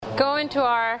go into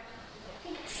our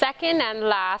second and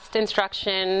last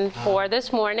instruction for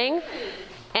this morning.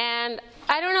 And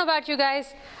I don't know about you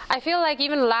guys, I feel like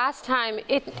even last time,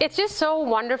 it's just so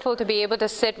wonderful to be able to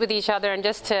sit with each other and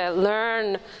just to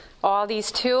learn all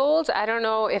these tools. I don't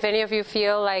know if any of you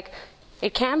feel like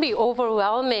it can be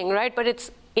overwhelming, right? But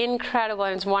it's incredible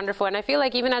and it's wonderful. And I feel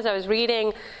like even as I was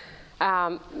reading,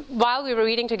 while we were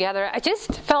reading together, I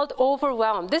just felt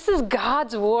overwhelmed. This is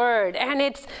God's Word, and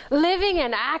it's living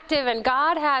and active, and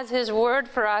God has His Word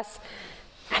for us,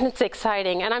 and it's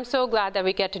exciting. And I'm so glad that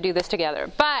we get to do this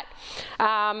together. But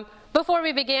before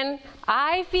we begin,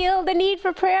 I feel the need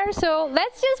for prayer, so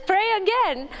let's just pray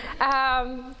again.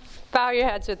 Bow your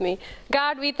heads with me.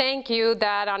 God, we thank you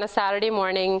that on a Saturday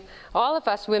morning, all of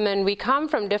us women, we come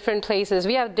from different places.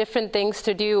 We have different things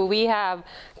to do. We have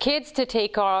kids to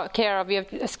take care of. We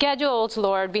have schedules,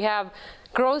 Lord. We have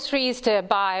groceries to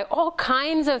buy, all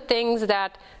kinds of things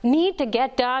that need to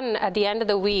get done at the end of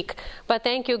the week. But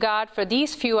thank you, God, for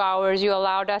these few hours you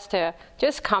allowed us to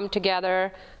just come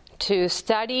together to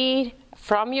study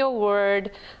from your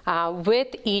word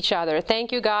with each other.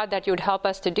 Thank you, God, that you would help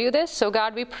us to do this. So,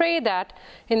 God, we pray that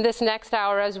in this next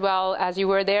hour as well, as you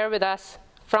were there with us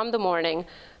from the morning,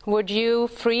 would you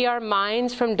free our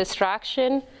minds from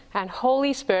distraction? And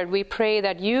Holy Spirit, we pray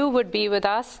that you would be with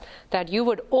us, that you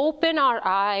would open our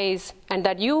eyes, and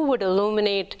that you would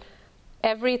illuminate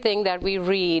everything that we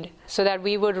read, so that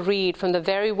we would read from the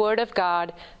very word of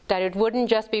God, that it wouldn't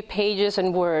just be pages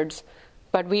and words,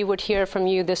 but we would hear from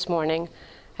you this morning.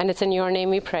 And it's in your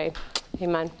name we pray.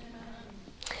 Amen.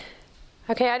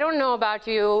 Okay, I don't know about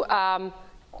you.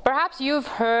 Perhaps you've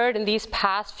heard in these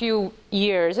past few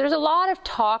years, there's a lot of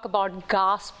talk about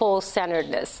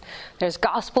gospel-centeredness. There's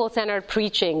gospel-centered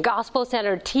preaching,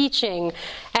 gospel-centered teaching.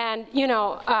 And,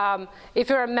 if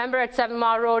you're a member at 7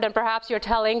 Mile Road and perhaps you're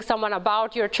telling someone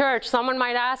about your church, someone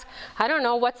might ask, I don't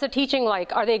know, what's the teaching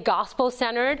like? Are they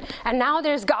gospel-centered? And now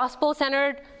there's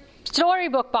gospel-centered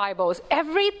storybook Bibles.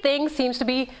 Everything seems to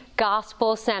be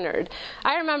gospel-centered.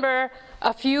 I remember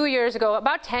a few years ago,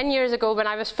 about 10 years ago, when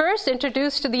I was first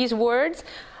introduced to these words,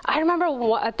 I remember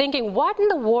thinking, what in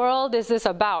the world is this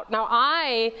about? Now,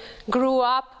 I grew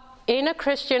up in a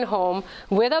Christian home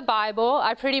with a Bible.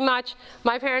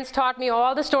 My parents taught me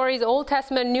all the stories, Old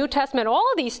Testament, New Testament,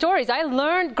 all these stories I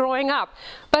learned growing up.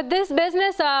 But this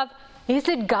business of, is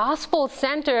it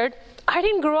gospel-centered? I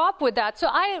didn't grow up with that. So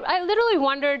I literally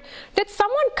wondered, did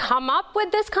someone come up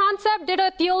with this concept? Did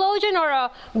a theologian or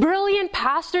a brilliant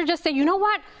pastor just say, you know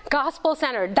what?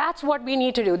 Gospel-centered. That's what we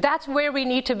need to do. That's where we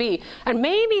need to be. And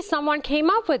maybe someone came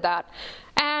up with that.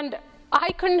 And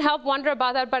I couldn't help wonder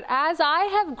about that. But as I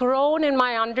have grown in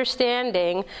my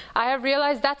understanding, I have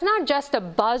realized that's not just a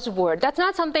buzzword. That's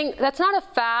not a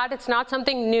fad. It's not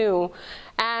something new.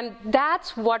 And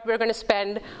that's what we're going to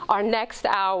spend our next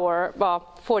hour,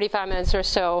 45 minutes or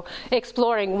so,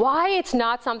 exploring why it's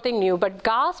not something new. But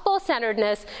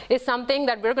gospel-centeredness is something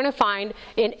that we're going to find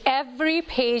in every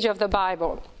page of the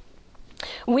Bible.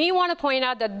 We want to point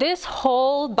out that this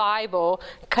whole Bible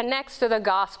connects to the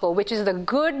gospel, which is the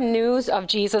good news of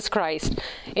Jesus Christ.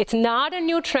 It's not a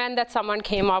new trend that someone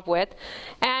came up with.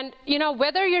 And,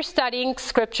 whether you're studying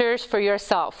scriptures for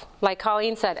yourself, like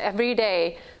Colleen said, every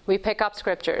day we pick up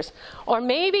scriptures. Or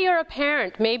maybe you're a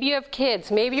parent, maybe you have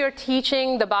kids, maybe you're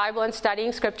teaching the Bible and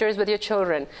studying scriptures with your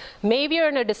children. Maybe you're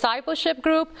in a discipleship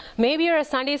group, maybe you're a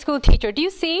Sunday school teacher. Do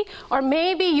you see? Or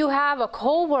maybe you have a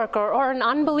coworker or an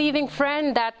unbelieving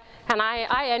friend that, and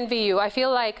I envy you. I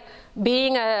feel like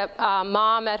being a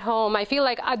mom at home, I feel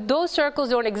like those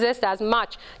circles don't exist as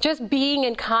much, just being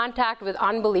in contact with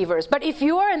unbelievers. But if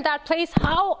you are in that place,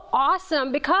 how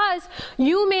awesome, because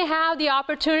you may have the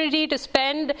opportunity to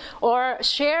spend or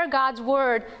share God's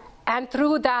word, and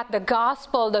through that, the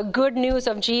gospel, the good news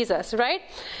of Jesus, right?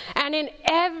 And in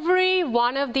every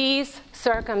one of these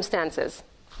circumstances,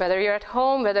 whether you're at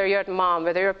home, whether you're at mom,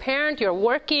 whether you're a parent, you're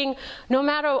working, no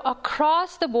matter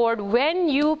across the board, when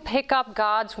you pick up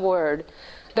God's word,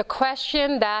 the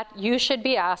question that you should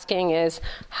be asking is,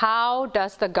 how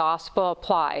does the gospel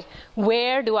apply?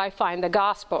 Where do I find the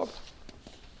gospel?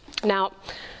 Now,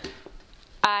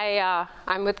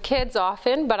 I'm with kids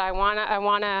often, but I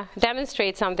wanna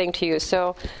demonstrate something to you.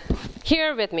 So,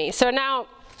 here with me. So now,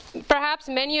 perhaps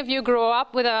many of you grew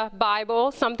up with a Bible,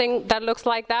 something that looks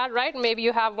like that, right? Maybe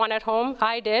you have one at home.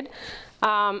 I did.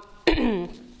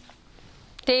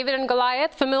 David and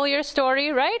Goliath, familiar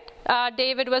story, right?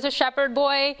 David was a shepherd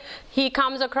boy. He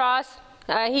comes across,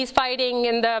 he's fighting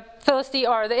in the Philistine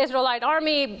or the Israelite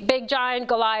army, big giant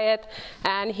Goliath,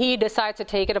 and he decides to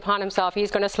take it upon himself.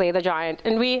 He's going to slay the giant.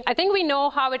 And I think we know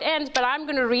how it ends, but I'm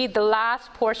going to read the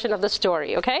last portion of the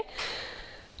story, okay?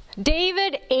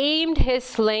 David aimed his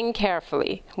sling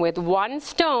carefully. With one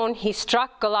stone, he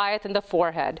struck Goliath in the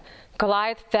forehead.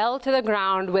 Goliath fell to the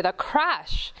ground with a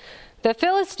crash. The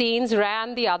Philistines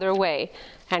ran the other way,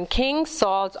 and King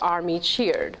Saul's army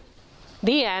cheered.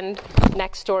 The end.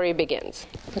 Next story begins.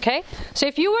 Okay? So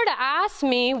if you were to ask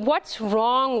me what's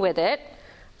wrong with it,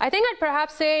 I think I'd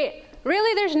perhaps say,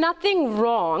 really, there's nothing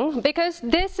wrong, because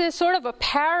this is sort of a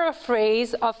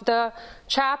paraphrase of the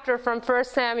chapter from 1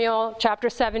 Samuel chapter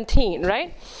 17,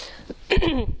 right?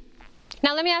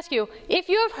 Now, let me ask you, if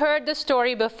you have heard the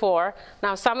story before,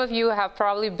 now some of you have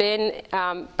probably been,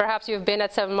 perhaps you've been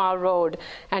at 7 Mile Road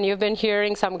and you've been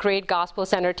hearing some great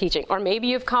gospel-centered teaching. Or maybe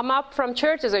you've come up from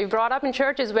churches, or you've brought up in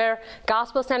churches where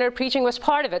gospel-centered preaching was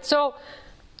part of it. So,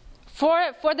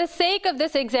 for the sake of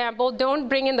this example, don't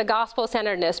bring in the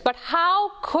gospel-centeredness, but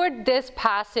how could this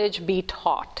passage be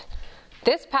taught?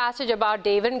 This passage about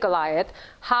David and Goliath,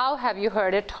 how have you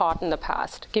heard it taught in the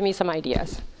past? Give me some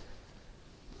ideas.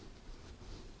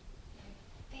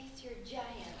 Face your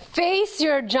giants. Face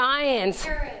your giants.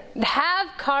 Courage. Have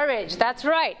courage. That's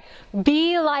right.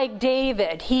 Be like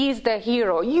David. He's the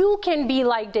hero. You can be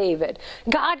like David.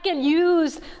 God can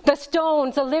use the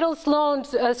stones, the little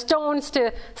stones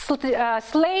to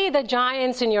slay the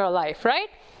giants in your life, right?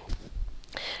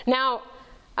 Now,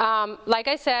 like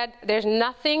I said, there's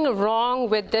nothing wrong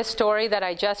with this story that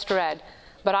I just read,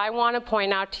 but I want to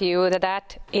point out to you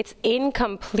that it's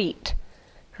incomplete,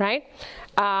 right?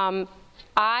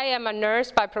 I am a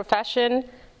nurse by profession,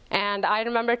 and I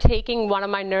remember taking one of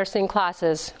my nursing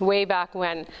classes way back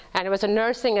when, and it was a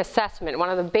nursing assessment. One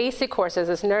of the basic courses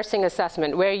is nursing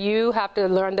assessment, where you have to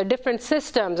learn the different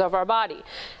systems of our body.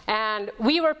 And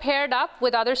we were paired up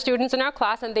with other students in our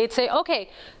class, and they'd say, okay,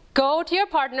 go to your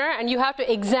partner and you have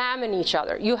to examine each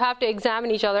other. You have to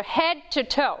examine each other head to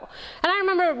toe. And I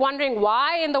remember wondering,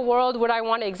 why in the world would I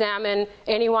want to examine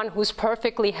anyone who's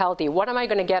perfectly healthy? What am I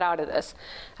going to get out of this?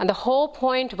 And the whole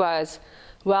point was,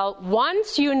 well,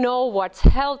 once you know what's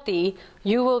healthy,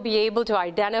 you will be able to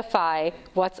identify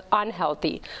what's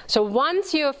unhealthy. So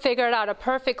once you have figured out a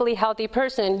perfectly healthy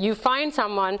person, you find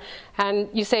someone and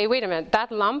you say, wait a minute,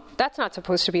 that lump, that's not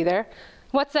supposed to be there.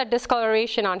 What's that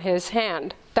discoloration on his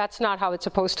hand? That's not how it's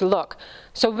supposed to look.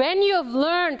 So when you have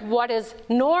learned what is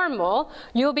normal,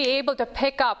 you'll be able to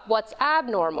pick up what's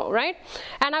abnormal, right?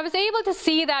 And I was able to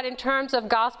see that in terms of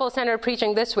gospel-centered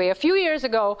preaching this way. A few years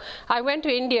ago, I went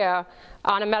to India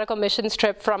on a medical missions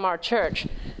trip from our church.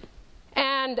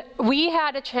 And we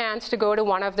had a chance to go to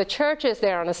one of the churches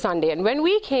there on a Sunday. And when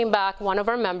we came back, one of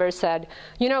our members said,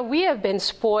 you know, we have been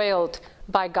spoiled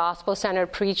by gospel-centered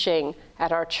preaching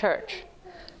at our church.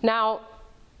 Now,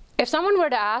 if someone were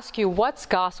to ask you what's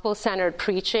gospel-centered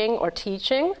preaching or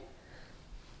teaching,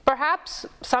 perhaps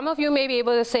some of you may be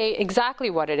able to say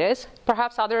exactly what it is.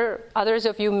 Perhaps others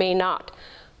of you may not.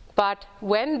 But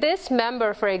when this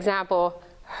member, for example,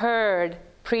 heard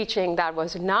preaching that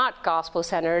was not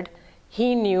gospel-centered,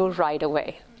 he knew right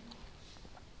away.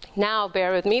 Now,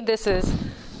 bear with me. This is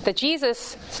the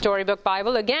Jesus Storybook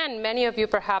Bible. Again, many of you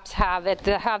perhaps have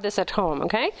this at home,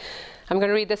 okay? I'm going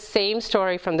to read the same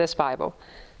story from this Bible,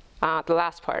 the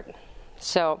last part.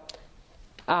 So,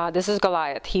 this is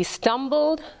Goliath. He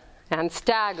stumbled and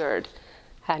staggered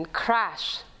and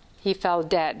crashed. He fell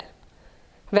dead.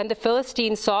 When the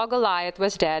Philistines saw Goliath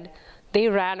was dead, they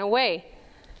ran away.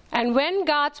 And when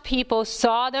God's people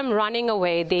saw them running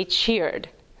away, they cheered.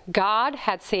 God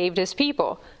had saved his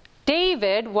people.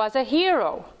 David was a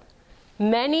hero.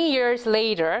 Many years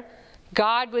later,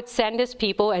 God would send his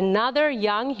people another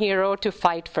young hero to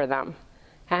fight for them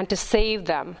and to save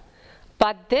them.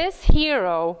 But this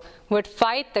hero would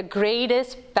fight the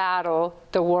greatest battle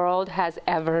the world has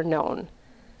ever known.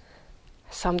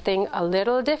 Something a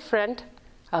little different,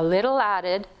 a little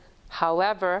added.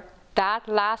 However, that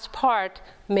last part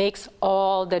makes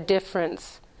all the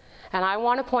difference. And I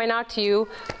want to point out to you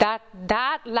that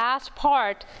that last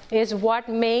part is what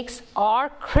makes our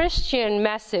Christian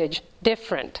message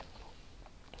different.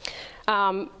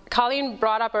 Colleen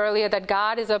brought up earlier that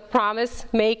God is a promise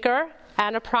maker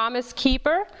and a promise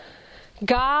keeper.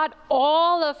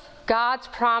 All of God's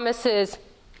promises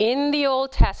in the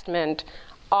Old Testament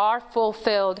are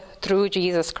fulfilled through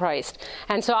Jesus Christ.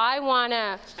 And so I want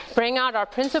to bring out our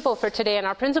principle for today. And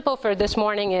our principle for this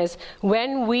morning is,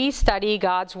 when we study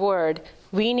God's Word,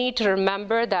 we need to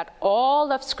remember that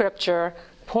all of Scripture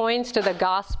points to the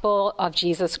gospel of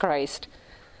Jesus Christ.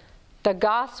 The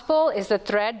gospel is the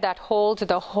thread that holds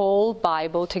the whole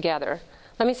Bible together.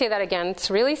 Let me say that again. It's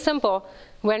really simple.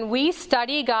 When we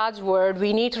study God's Word,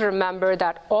 we need to remember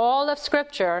that all of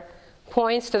Scripture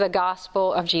points to the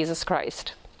gospel of Jesus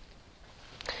Christ.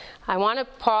 I want to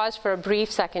pause for a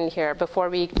brief second here before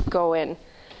we go in.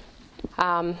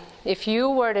 If you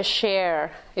were to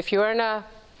share, if you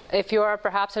are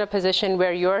perhaps in a position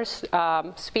where you're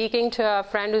speaking to a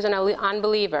friend who's an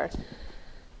unbeliever,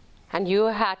 and you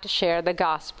had to share the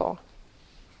gospel,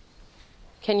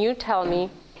 can you tell me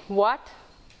what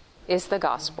is the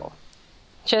gospel?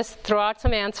 Just throw out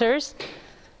some answers.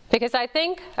 Because I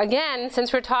think, again,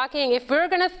 since we're talking, if we're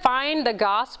going to find the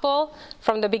gospel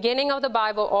from the beginning of the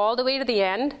Bible all the way to the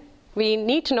end, we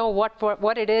need to know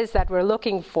what it is that we're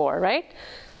looking for, right?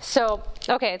 So,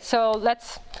 okay, so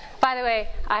let's, by the way,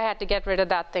 I had to get rid of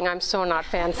that thing. I'm so not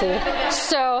fancy.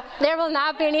 So there will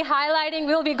not be any highlighting.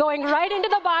 We'll be going right into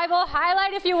the Bible.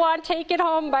 Highlight if you want, take it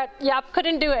home, but yep,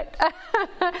 couldn't do it.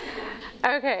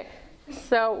 Okay,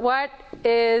 so what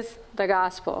is the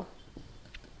gospel?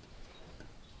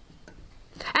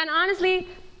 And honestly,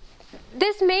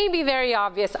 this may be very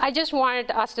obvious. I just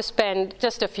wanted us to spend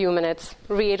just a few minutes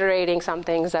reiterating some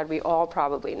things that we all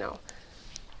probably know.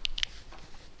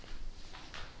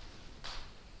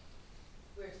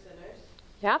 We're sinners.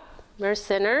 Yep, we're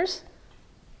sinners.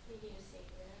 We need a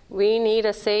savior. We need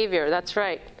a savior, that's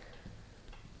right.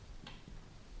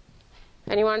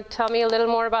 Anyone tell me a little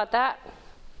more about that?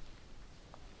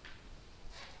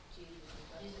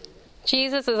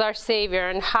 Jesus is our Savior,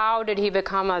 and how did He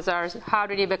become our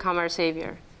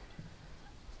Savior?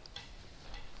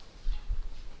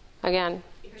 Again.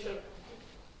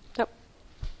 Nope.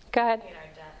 Go ahead.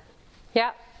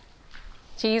 Yeah.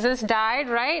 Jesus died,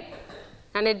 right?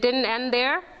 And it didn't end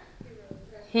there.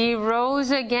 He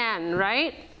rose again,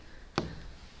 right?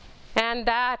 And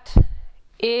that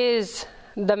is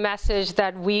the message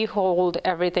that we hold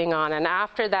everything on. And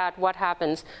after that, what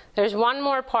happens? There's one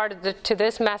more part to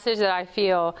this message that I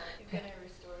feel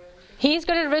He's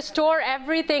going to restore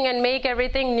everything and make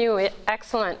everything new.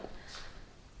 Excellent.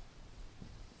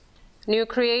 New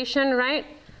creation, right?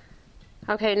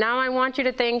 Okay, now I want you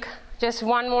to think just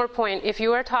one more point. If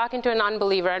you are talking to an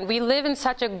unbeliever, and we live in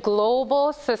such a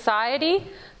global society,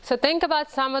 so think about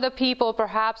some of the people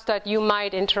perhaps that you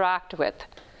might interact with.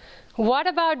 What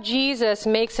about Jesus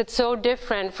makes it so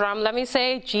different from, let me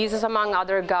say, Jesus among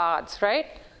other gods, right?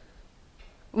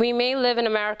 We may live in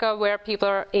America where people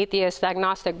are atheist,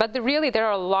 agnostic, but really there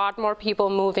are a lot more people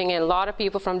moving in, a lot of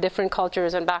people from different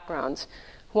cultures and backgrounds.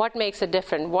 What makes it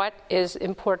different? What is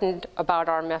important about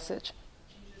our message?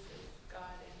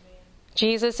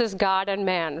 Jesus is God and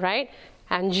man, right?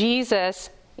 And Jesus,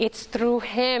 it's through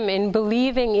Him, in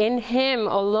believing in Him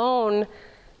alone,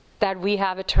 that we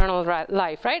have eternal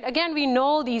life, right? Again, we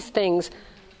know these things,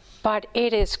 but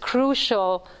it is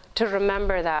crucial to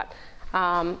remember that.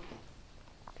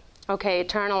 Okay,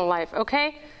 eternal life,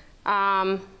 okay?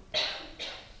 All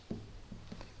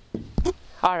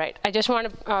right, I just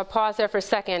want to pause there for a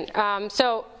second.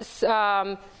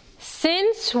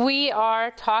 Since we are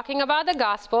talking about the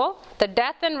gospel, the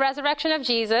death and resurrection of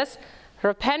Jesus,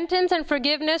 repentance and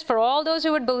forgiveness for all those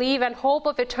who would believe, and hope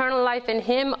of eternal life in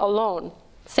Him alone.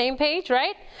 Same page,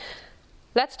 right?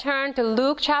 Let's turn to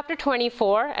Luke chapter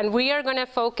 24, and we are going to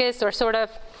focus or sort of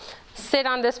sit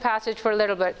on this passage for a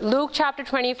little bit. Luke chapter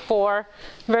 24,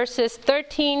 verses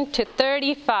 13 to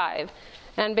 35.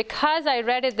 And because I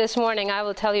read it this morning, I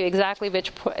will tell you exactly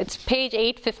it's page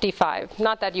 855.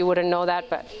 Not that you wouldn't know that,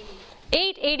 but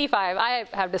 885. I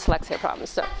have dyslexia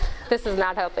problems, so this is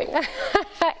not helping.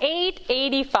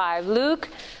 885, Luke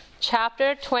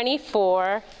chapter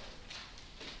 24,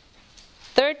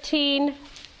 13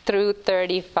 through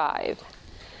 35.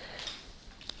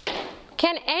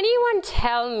 Can anyone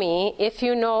tell me if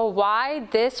you know why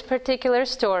this particular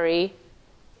story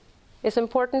is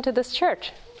important to this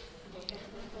church?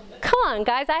 Come on,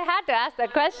 guys, I had to ask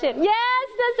that question. Yes,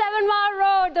 the 7-mile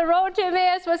road. The road to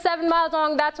Emmaus was 7 miles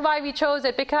long. That's why we chose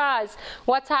it, because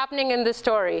what's happening in this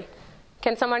story?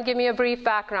 Can someone give me a brief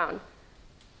background?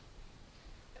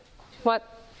 What?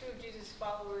 Two of Jesus'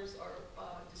 followers are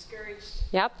discouraged.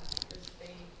 Yep. Because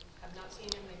they have not seen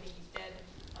Him. They think He's dead.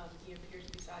 He appears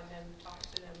beside them, talks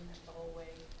to them the whole way.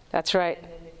 That's right. And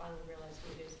then they finally realize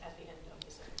who it is at the end of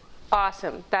the 7 mile.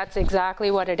 Awesome. That's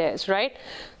exactly what it is, right?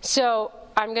 So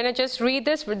I'm going to just read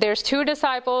this. There's 2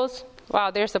 disciples.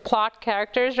 Wow, there's the plot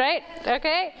characters, right?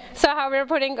 Okay. So how we're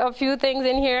putting a few things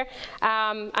in here.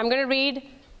 I'm going to read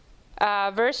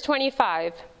verse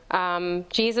 25.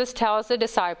 Jesus tells the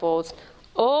disciples,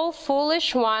 "O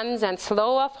foolish ones and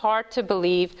slow of heart to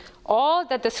believe all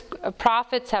that the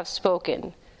prophets have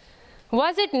spoken.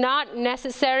 Was it not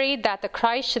necessary that the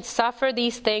Christ should suffer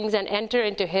these things and enter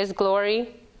into His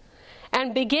glory?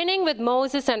 And beginning with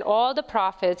Moses and all the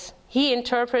prophets, He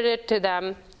interpreted to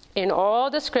them in all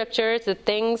the scriptures the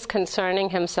things concerning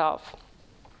Himself."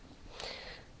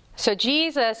 So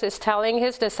Jesus is telling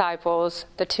his disciples,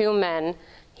 the two men,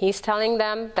 he's telling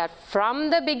them that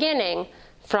from the beginning,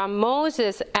 from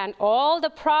Moses and all the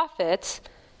prophets,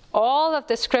 all of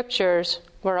the scriptures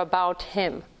were about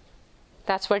him.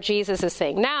 That's what Jesus is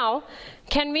saying. Now,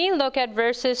 can we look at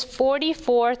verses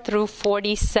 44 through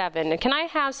 47? Can I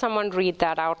have someone read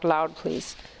that out loud,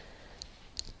 please?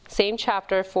 Same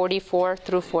chapter, 44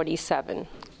 through 47.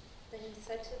 Then he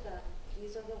said to them,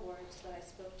 "These are the words that I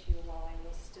spoke to you while I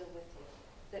was still with you,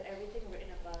 that everything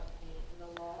written about me in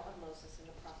the law of Moses and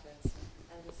the prophets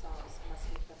and the Psalms must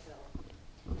be fulfilled."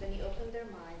 Then he opened their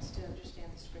minds to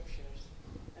understand the scriptures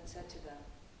and said to them,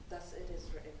 "Thus it is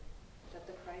written, that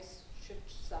the Christ should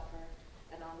suffer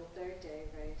and on the third day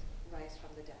rise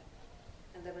from the dead,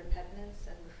 and the repentance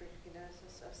and forgiveness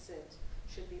of sins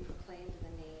should be proclaimed in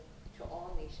the name to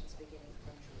all nations beginning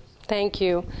from Jerusalem." Thank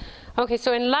you. Okay,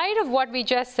 so in light of what we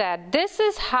just said, this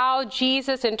is how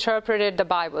Jesus interpreted the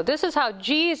Bible. This is how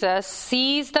Jesus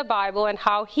sees the Bible and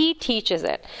how he teaches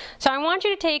it. So I want you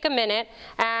to take a minute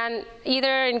and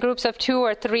either in groups of 2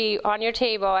 or 3 on your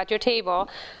table, at your table,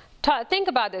 think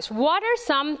about this. What are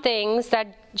some things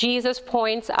that Jesus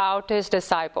points out to his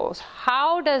disciples?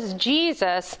 How does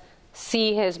Jesus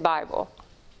see his Bible?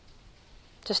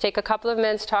 Just take a couple of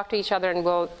minutes, talk to each other, and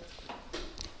we'll...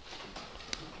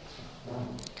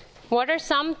 What are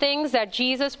some things that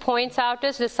Jesus points out to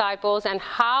his disciples, and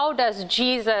how does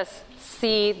Jesus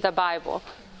see the Bible?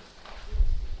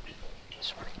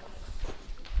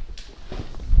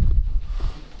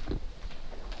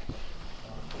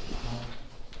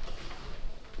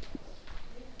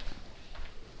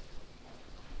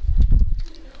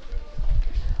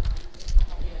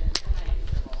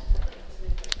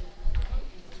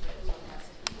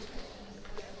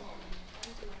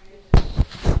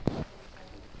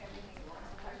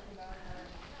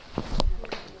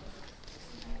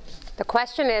 The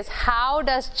question is, how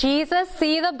does Jesus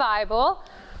see the Bible,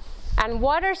 and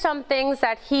what are some things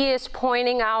that he is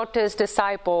pointing out to his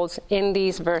disciples in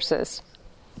these verses?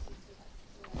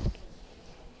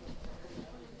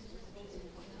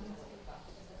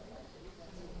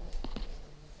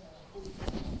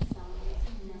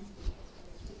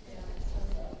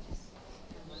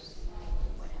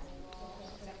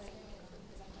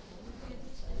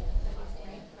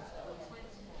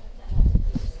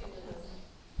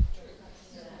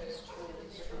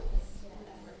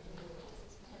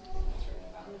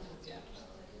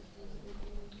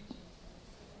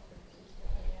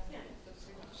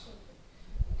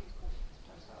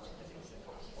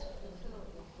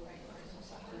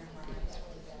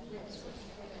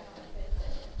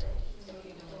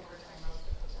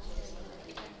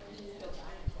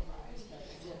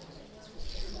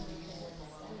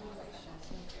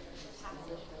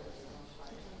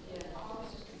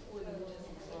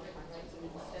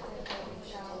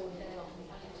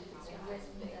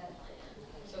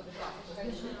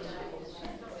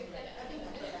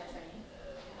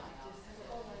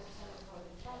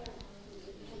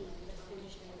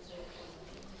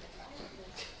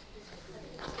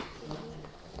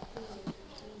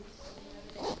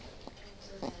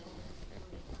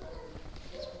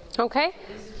 Okay.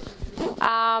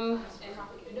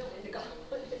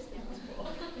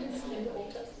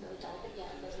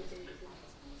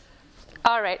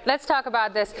 All right, let's talk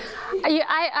about this.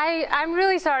 I'm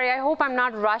really sorry. I hope I'm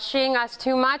not rushing us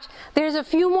too much. There's a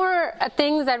few more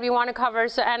things that we want to cover,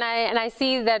 so, and I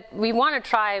see that we want to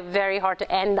try very hard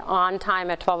to end on time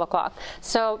at 12 o'clock.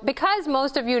 So because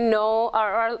most of you know,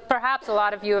 or perhaps a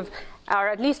lot of you are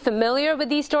at least familiar with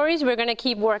these stories, we're going to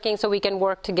keep working so we can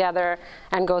work together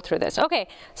and go through this. Okay,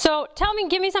 so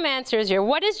give me some answers here.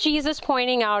 What is Jesus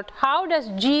pointing out? How does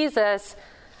Jesus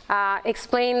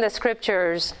explain the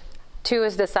scriptures to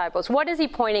his disciples? What is he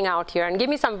pointing out here? And give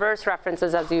me some verse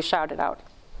references as you shout it out.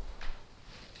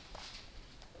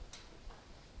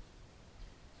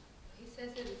 He says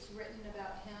that it's written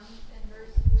about him in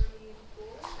verse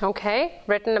 44. Okay,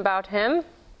 written about him.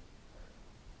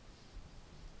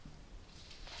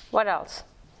 What else?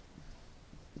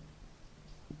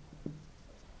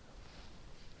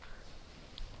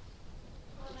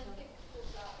 I think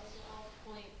that all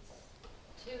points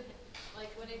to him. Like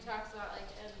when he talks about like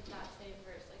in that same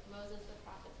verse, like Moses, the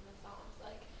prophets, and the Psalms,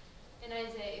 like in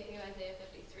Isaiah, if you think of Isaiah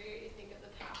 53, or you think of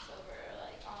the Passover,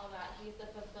 like all of that, he's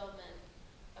the fulfillment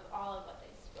of all of what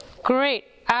they spoke. Great,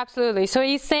 absolutely. So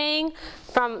he's saying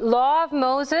from law of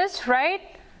Moses, right?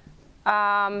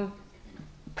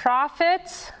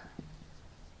 Prophets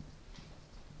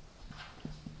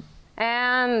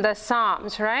and the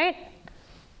Psalms, right?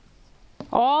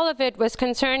 All of it was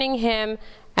concerning him,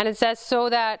 and it says so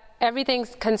that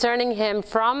everything's concerning him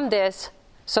from this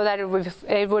so that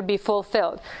it would be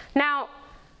fulfilled. Now,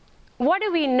 what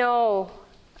do we know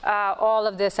all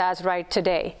of this as right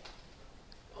today?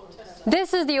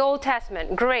 This is the Old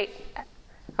Testament. Great.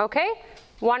 Okay?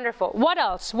 Wonderful. What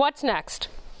else? What's next?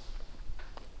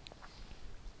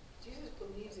 Jesus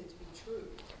believes it to be true,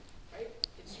 right?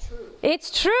 It's true.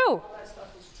 It's true. All that stuff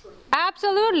is true.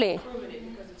 Absolutely. He's proven it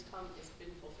because it's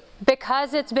been fulfilled.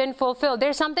 Because it's been fulfilled.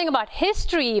 There's something about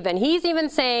history even. He's even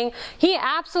saying he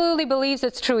absolutely believes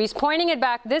it's true. He's pointing it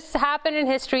back. This happened in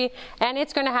history, and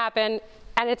it's going to happen,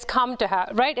 and it's come to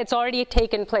happen, right? It's already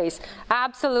taken place.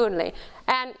 Absolutely.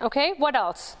 And, okay, what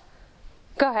else?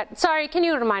 Go ahead. Sorry, can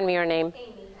you remind me your name?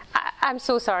 Amy. I'm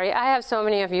so sorry. I have so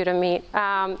many of you to meet.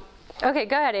 Okay,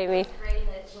 go ahead, Amy. Pray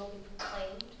that will be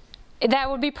proclaimed. That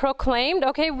would be proclaimed.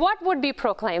 Okay, what would be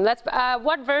proclaimed?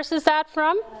 What verse is that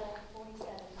from?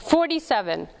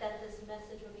 47. That this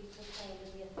message will be proclaimed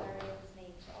in the authority of his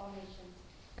name to all nations,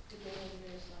 beginning in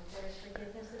Jerusalem. There is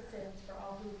forgiveness of sins for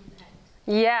all who repent.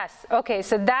 Yes. Okay,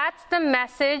 so that's the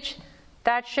message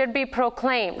that should be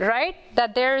proclaimed, right?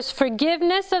 That there is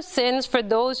forgiveness of sins for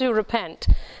those who repent.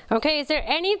 Okay, is there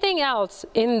anything else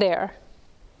in there?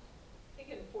 I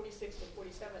think in 46 to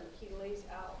 47, he lays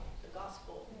out the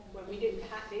gospel when they didn't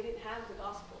have the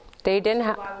gospel. They didn't The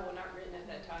have. Bible was not written at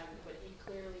that time, but he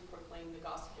clearly proclaimed the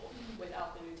gospel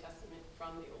without the New Testament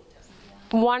from the Old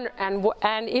Testament.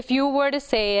 And if you were to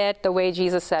say it the way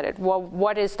Jesus said it,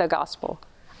 what is the gospel?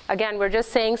 Again, we're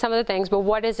just saying some of the things, but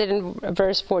what is it in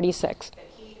verse 46? That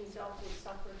he himself would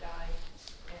suffer, die,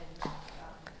 and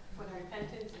for the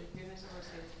repentance and forgiveness of our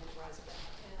sins, would rise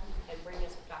again and bring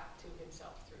us back to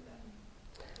himself through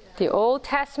that. The Old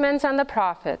Testaments and the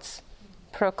prophets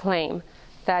proclaim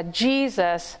that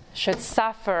Jesus should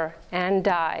suffer and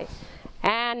die.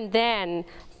 And then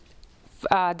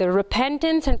the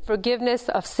repentance and forgiveness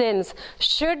of sins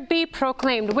should be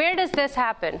proclaimed. Where does this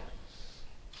happen?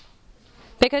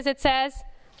 Because it says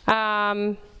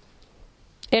in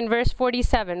verse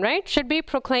 47, right? Should be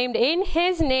proclaimed in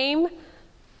his name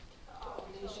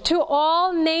to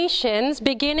all nations,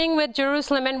 beginning with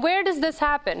Jerusalem. And where does this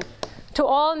happen? To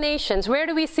all nations. Where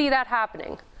do we see that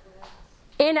happening?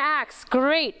 In Acts.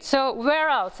 Great. So where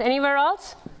else? Anywhere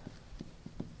else?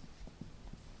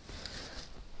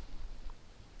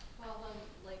 Well,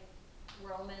 like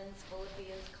Romans,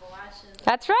 Philippians, Colossians.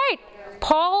 That's right.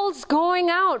 Paul's going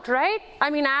out, right? I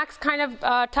mean, Acts kind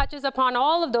of touches upon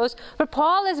all of those. But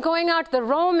Paul is going out to the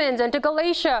Romans and to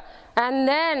Galatia. And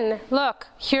then, look,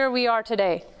 here we are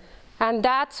today. And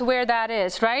that's where that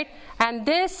is, right? And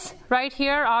this right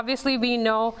here, obviously we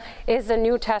know, is the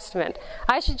New Testament.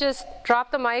 I should just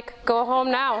drop the mic, go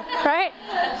home now, right?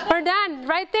 We're done.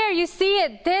 Right there, you see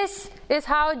it. This is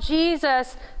how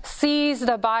Jesus sees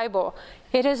the Bible.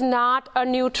 It is not a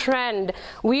new trend.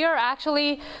 We are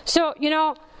actually,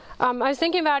 I was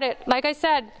thinking about it. Like I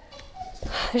said,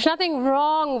 there's nothing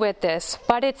wrong with this,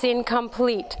 but it's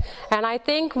incomplete. And I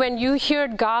think when you hear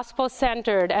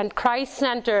gospel-centered and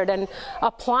Christ-centered and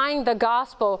applying the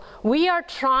gospel, we are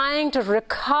trying to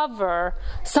recover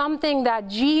something that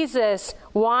Jesus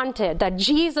wanted, that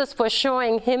Jesus was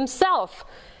showing himself.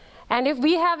 And if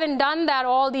we haven't done that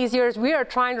all these years, we are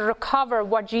trying to recover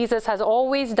what Jesus has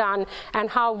always done and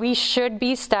how we should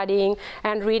be studying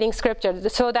and reading Scripture,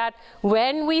 so that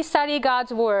when we study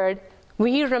God's Word,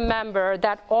 we remember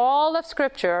that all of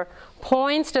Scripture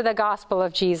points to the gospel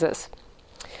of Jesus.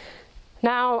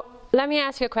 Now, let me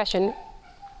ask you a question.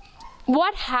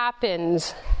 What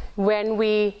happens when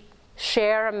we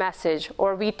share a message,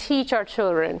 or we teach our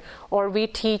children, or we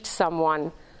teach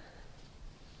someone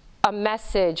a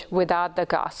message without the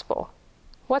gospel?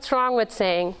 What's wrong with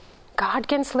saying, God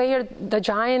can slay the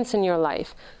giants in your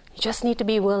life. You just need to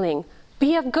be willing.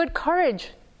 Be of good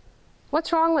courage.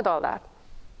 What's wrong with all that?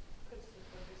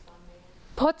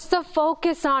 Puts the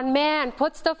focus on man.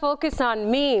 Puts the focus on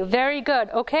me. Very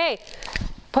good. Okay.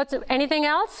 Anything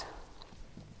else?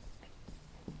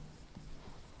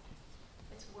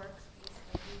 It's works-based.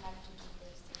 Like we have to do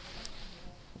this.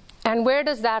 And where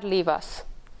does that leave us?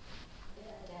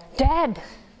 Dead.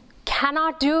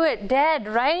 Cannot do it. Dead,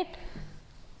 right?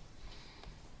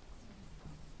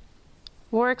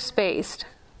 Works-based.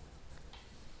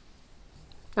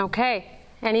 Okay.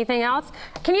 Anything else?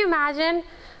 Can you imagine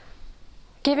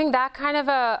giving that kind of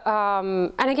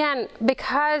and again,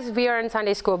 because we are in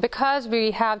Sunday school, because we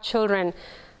have children,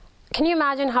 can you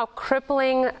imagine how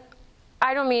crippling,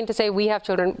 I don't mean to say we have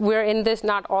children, we're in this,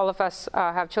 not all of us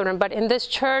have children, but in this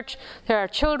church, there are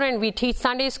children, we teach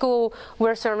Sunday school,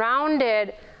 we're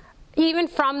surrounded, even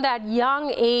from that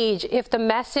young age, if the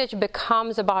message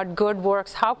becomes about good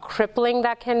works, how crippling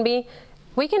that can be.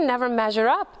 We can never measure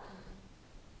up.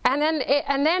 And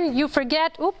then you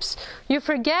forget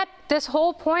this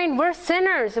whole point. We're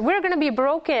sinners. We're going to be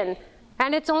broken.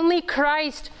 And it's only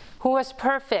Christ who was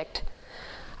perfect.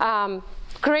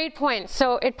 Great point.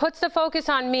 So it puts the focus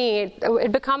on me.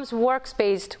 It becomes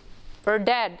works-based. We're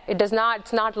dead. It's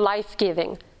not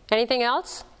life-giving. Anything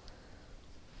else?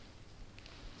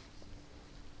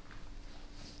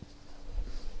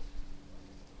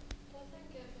 Doesn't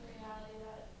give the reality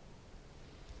that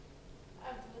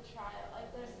after the trial, like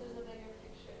there's a bigger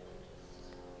picture than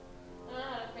just, I don't know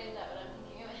how to phrase that, but I'm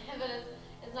thinking of it, but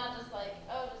it's not just like,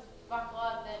 oh, just buckle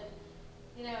up and,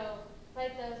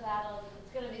 fight those battles and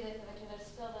it's going to be like the victory. There's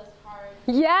still those hard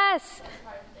Yes.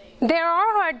 things. There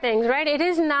are hard things, right? It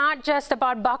is not just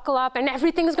about buckle up and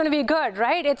everything's going to be good,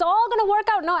 right? It's all going to work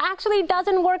out. No, actually it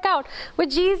doesn't work out. With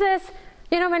Jesus,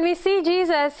 when we see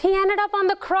Jesus, he ended up on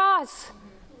the cross.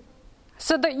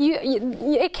 So that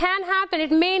it can happen.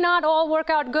 It may not all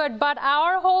work out good, but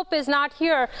our hope is not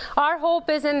here. Our hope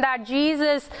is in that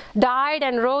Jesus died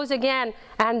and rose again,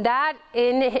 and that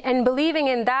in believing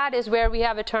in that is where we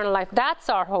have eternal life. That's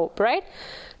our hope, right?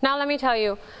 Now let me tell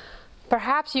you,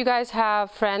 perhaps you guys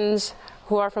have friends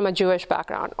who are from a Jewish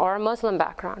background or a Muslim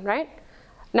background, right?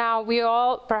 Now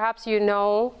perhaps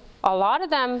a lot of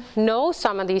them know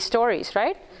some of these stories,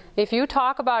 right? If you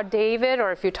talk about David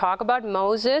or if you talk about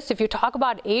Moses, if you talk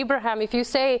about Abraham, if you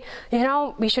say,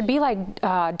 we should be like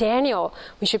Daniel,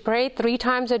 we should pray 3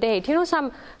 times a day. Do you know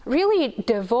some really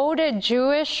devoted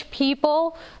Jewish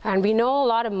people, and we know a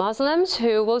lot of Muslims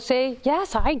who will say,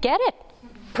 yes, I get it.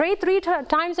 Pray 3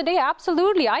 times a day,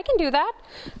 absolutely, I can do that,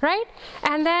 right?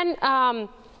 And then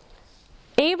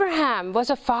Abraham was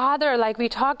a father, like we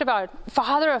talked about,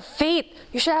 father of faith.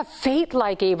 You should have faith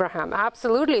like Abraham.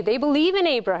 Absolutely. They believe in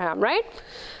Abraham, right?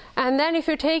 And then if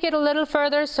you take it a little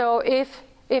further, so if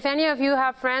any of you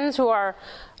have friends who are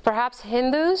perhaps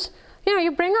Hindus,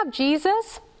 you bring up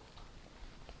Jesus,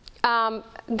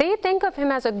 they think of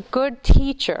him as a good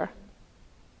teacher.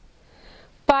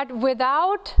 But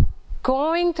without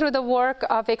going through the work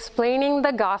of explaining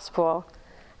the gospel,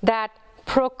 that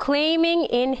proclaiming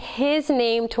in his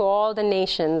name to all the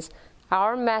nations,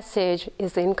 our message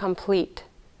is incomplete,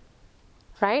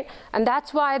 right? And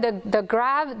that's why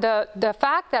the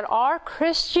fact that our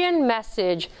Christian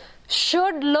message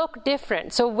should look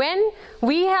different. So when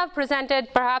we have presented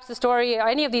perhaps a story,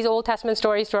 any of these Old Testament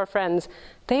stories to our friends,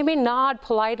 they may nod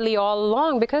politely all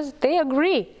along because they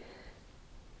agree.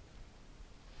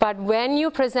 But when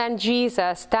you present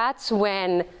Jesus, that's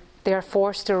when they're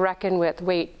forced to reckon with,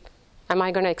 wait, am I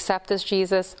going to accept this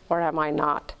Jesus or am I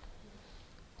not?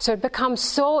 So it becomes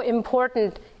so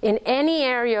important in any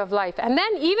area of life. And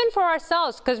then even for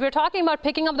ourselves, because we're talking about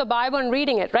picking up the Bible and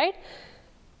reading it, right?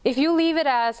 If you leave it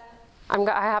as, I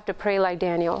have to pray like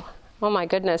Daniel. Oh my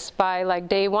goodness, by like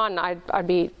day 1, I'd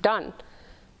be done.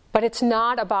 But it's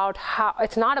not about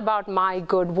my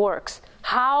good works.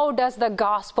 How does the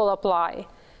gospel apply?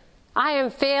 I am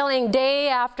failing day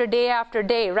after day after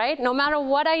day, right? No matter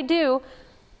what I do,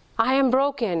 I am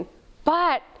broken.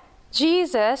 But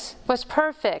Jesus was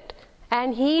perfect,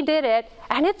 and he did it,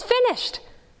 and it's finished.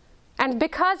 And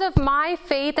because of my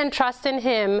faith and trust in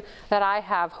him, that I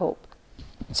have hope.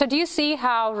 So do you see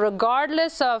how,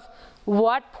 regardless of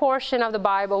what portion of the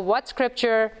Bible, what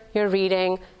scripture you're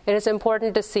reading, it is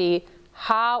important to see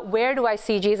where do I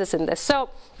see Jesus in this? So,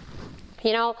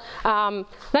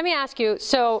 let me ask you,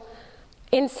 so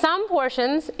in some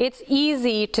portions, it's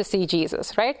easy to see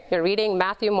Jesus, right? You're reading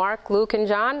Matthew, Mark, Luke, and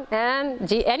John,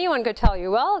 and anyone could tell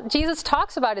you, well, Jesus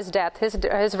talks about his death,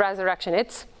 his resurrection.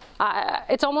 It's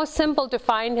almost simple to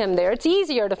find him there. It's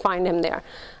easier to find him there.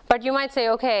 But you might say,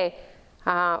 okay,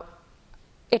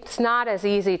 it's not as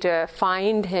easy to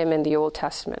find him in the Old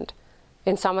Testament.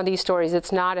 In some of these stories,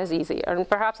 it's not as easy. And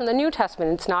perhaps in the New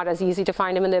Testament, it's not as easy to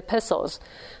find him in the epistles.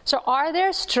 So are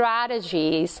there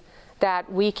strategies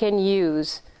that we can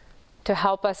use to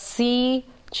help us see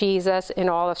Jesus in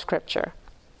all of Scripture?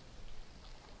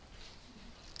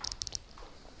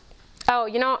 Oh,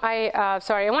 I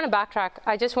want to backtrack.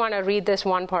 I just want to read this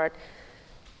one part.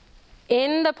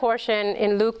 In the portion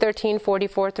in Luke 13,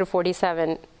 44 through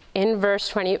 47, in verse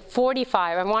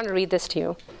 45, I want to read this to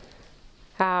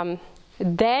you.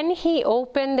 Then he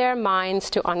opened their minds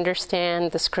to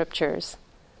understand the Scriptures,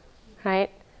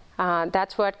 right?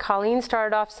 That's what Colleen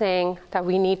started off saying, that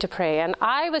we need to pray. And as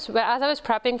I was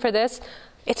prepping for this,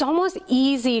 it's almost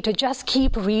easy to just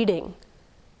keep reading.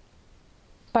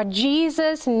 But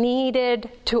Jesus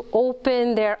needed to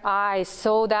open their eyes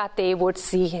so that they would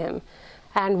see him.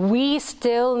 And we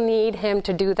still need him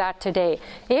to do that today.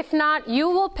 If not, you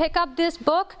will pick up this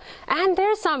book, and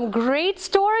there's some great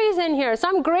stories in here,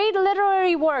 some great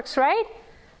literary works, right?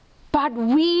 But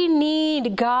we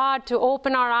need God to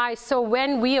open our eyes. So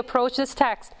when we approach this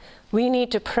text, we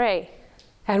need to pray.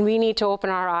 And we need to open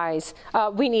our eyes.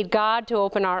 We need God to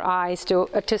open our eyes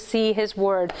to see His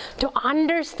Word, to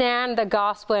understand the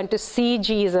gospel and to see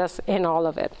Jesus in all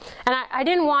of it. And I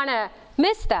didn't want to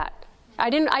miss that.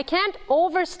 I can't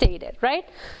overstate it, right?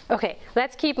 Okay,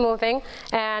 let's keep moving.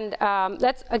 And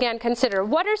let's, again, consider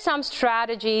what are some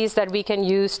strategies that we can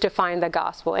use to find the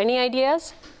gospel. Any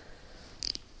ideas?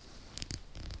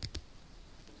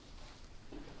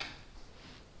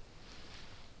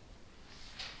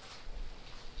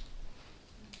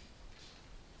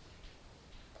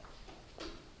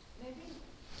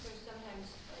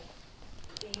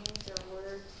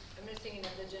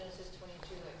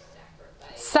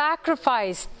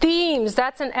 Sacrifice, themes,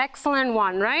 that's an excellent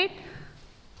one, right?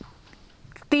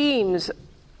 Themes,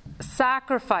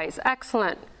 sacrifice,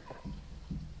 excellent.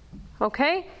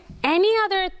 Okay? Any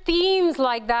other themes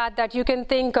like that you can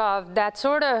think of that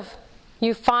sort of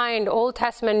you find Old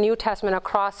Testament, New Testament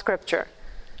across Scripture?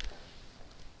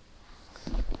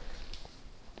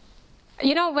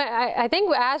 You know, I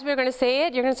think as we're going to say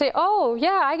it, you're going to say, oh,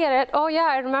 yeah, I get it. Oh, yeah,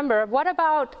 I remember. What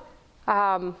about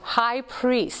high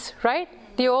priests, right?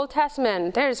 The Old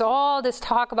Testament, there's all this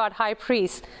talk about high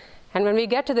priests. And when we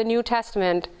get to the New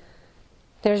Testament,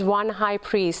 there's one high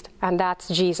priest, and that's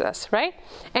Jesus, right?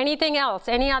 Anything else?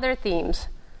 Any other themes?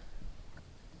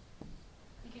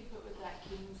 You could put with that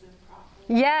kings and prophets.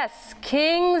 Yes,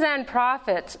 kings and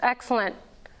prophets. Excellent.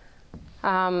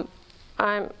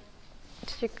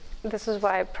 This is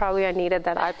why probably I needed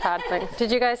that iPad thing.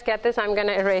 Did you guys get this? I'm going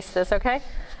to erase this, okay?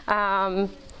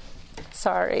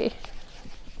 Sorry.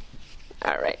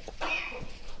 All right.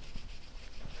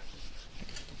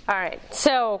 All right.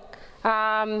 So,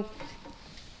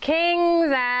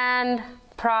 kings and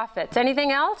prophets.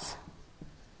 Anything else?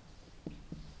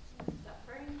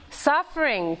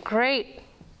 Suffering. Great.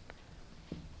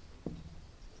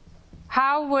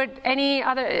 How would any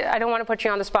other, I don't want to put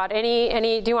you on the spot. Do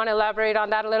you want to elaborate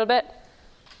on that a little bit?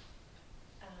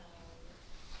 I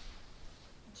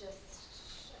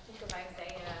think of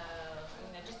Isaiah,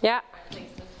 yeah.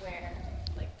 Places where,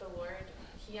 like, the Lord,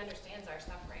 He understands our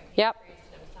suffering. He Yep.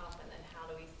 experienced it Himself, and then how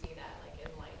do we see that, like,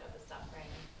 in light of the suffering?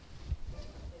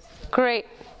 Great.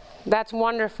 That's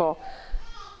wonderful.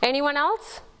 Anyone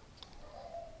else?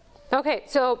 Okay,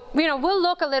 so, we'll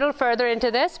look a little further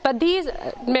into this, but these,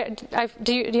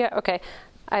 okay.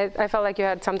 I felt like you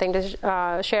had something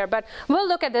to share, but we'll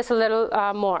look at this a little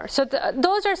more. So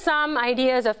those are some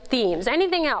ideas of themes.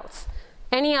 Anything else?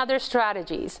 Any other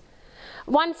strategies?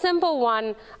 One simple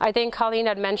one, I think Colleen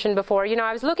had mentioned before.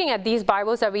 I was looking at these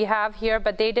Bibles that we have here,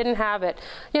 but they didn't have it.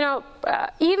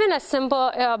 Even a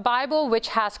simple Bible which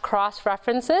has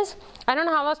cross-references, I don't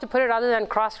know how else to put it other than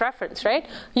cross-reference, right?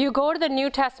 You go to the New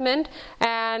Testament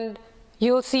and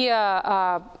you'll see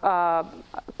a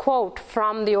quote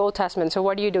from the Old Testament. So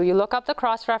what do? You look up the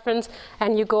cross-reference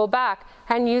and you go back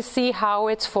and you see how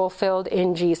it's fulfilled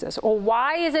in Jesus. Or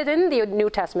why is it in the New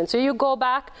Testament? So you go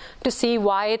back to see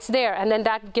why it's there. And then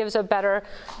that gives a better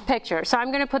picture. So I'm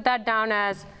going to put that down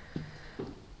as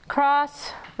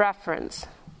cross-reference.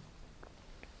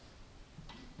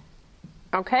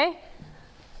 Okay?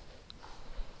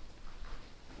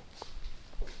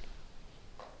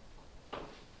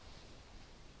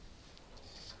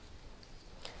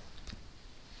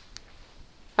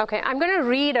 Okay, I'm going to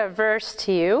read a verse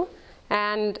to you,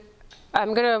 and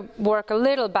I'm going to work a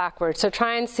little backwards, so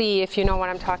try and see if you know what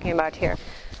I'm talking about here.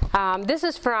 This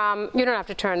is from, you don't have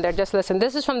to turn there, just listen.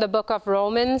 This is from the book of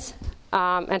Romans,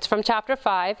 it's from chapter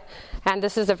 5, and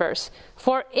this is the verse.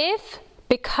 For if,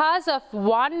 because of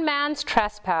one man's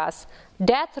trespass,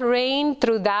 death reigned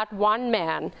through that one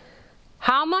man,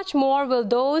 how much more will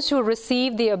those who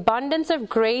receive the abundance of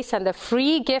grace and the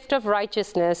free gift of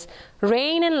righteousness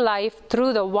reign in life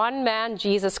through the one man,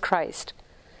 Jesus Christ?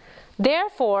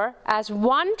 Therefore, as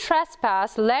one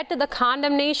trespass led to the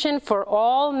condemnation for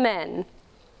all men,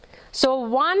 so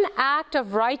one act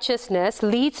of righteousness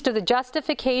leads to the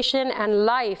justification and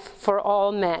life for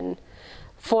all men.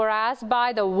 For as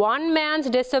by the one man's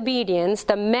disobedience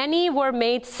the many were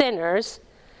made sinners,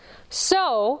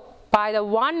 so by the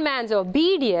one man's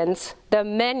obedience, the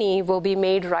many will be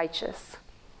made righteous.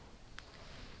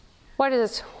 What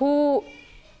is this?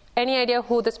 Any idea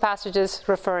who this passage is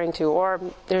referring to? Or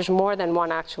there's more than one,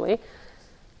 actually.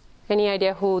 Any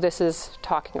idea who this is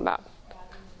talking about?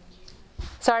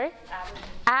 Sorry?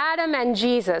 Adam and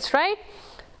Jesus, right?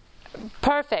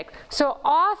 Perfect. So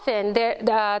often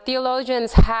the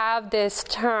theologians have this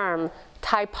term,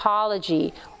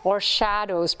 typology or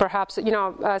shadows. Perhaps, 7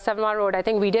 Mile Road, I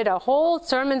think we did a whole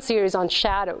sermon series on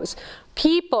shadows.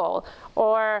 People,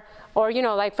 or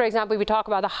like for example, we talk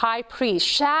about the high priest,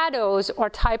 shadows or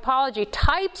typology,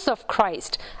 types of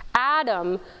Christ.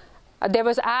 Adam, there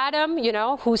was Adam,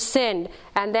 who sinned,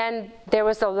 and then there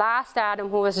was the last Adam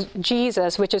who was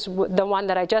Jesus, which is the one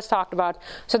that I just talked about.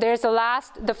 So there's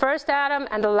the first Adam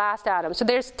and the last Adam. So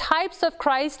there's types of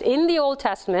Christ in the Old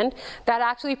Testament that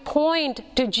actually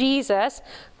point to Jesus,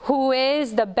 who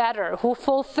is the better, who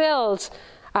fulfills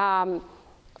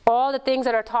all the things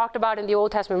that are talked about in the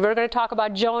Old Testament. We're going to talk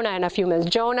about Jonah in a few minutes.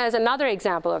 Jonah is another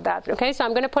example of that. Okay, so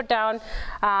I'm going to put down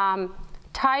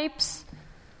types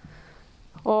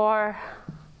or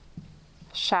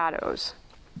shadows.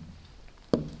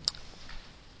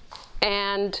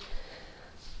 And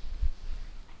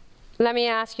let me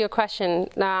ask you a question.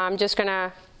 I'm just going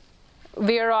to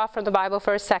veer off from the Bible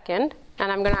for a second,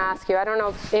 and I'm going to ask you, I don't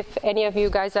know if any of you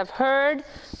guys have heard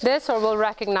this or will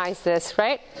recognize this,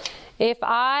 right? If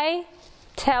I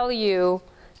tell you,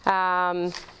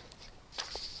 tell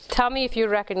me if you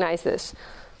recognize this.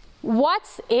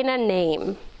 What's in a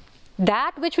name?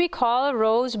 That which we call a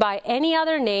rose by any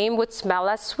other name would smell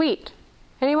as sweet.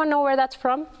 Anyone know where that's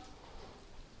from?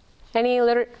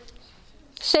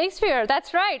 Shakespeare,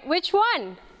 that's right. Which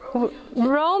one?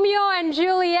 Romeo and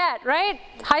Juliet, right?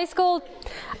 High school,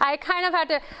 I kind of had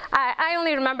to, I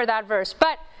only remember that verse,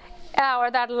 but, or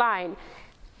that line.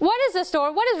 What is the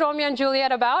story? What is Romeo and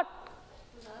Juliet about?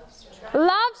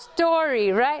 Love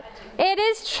story, right?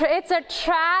 It's a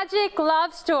tragic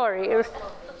love story.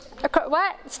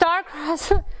 What?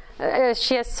 Star-crossed?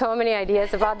 She has so many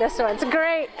ideas about this one. It's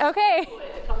great. Okay.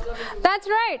 That's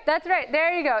right.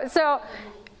 There you go. So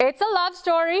it's a love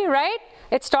story, right?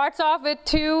 It starts off with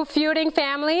two feuding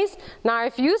families. Now,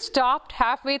 if you stopped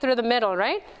halfway through the middle,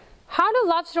 right? How do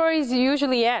love stories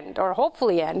usually end, or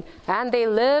hopefully end? And they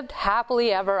lived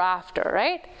happily ever after,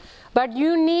 right? But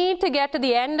you need to get to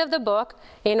the end of the book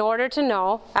in order to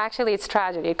know, actually it's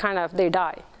tragedy, they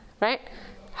die, right?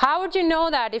 How would you know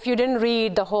that if you didn't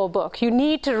read the whole book? You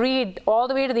need to read all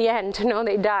the way to the end to know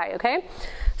they die, okay?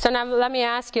 So now let me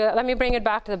ask you, let me bring it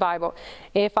back to the Bible.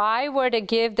 If I were to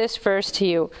give this verse to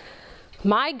you,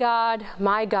 my God,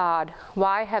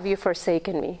 why have you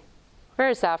forsaken me? Where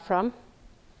is that from?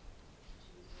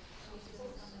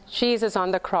 Jesus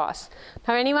on the cross.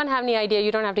 Now, anyone have any idea?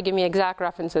 You don't have to give me exact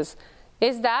references.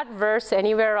 Is that verse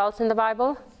anywhere else in the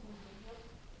Bible?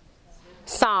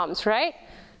 Psalms, right?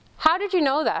 How did you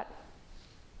know that?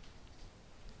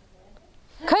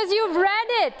 Because you've read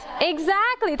it.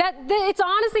 Exactly. It's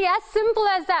honestly as simple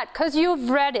as that. Because you've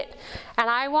read it. And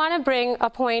I want to bring a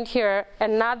point here.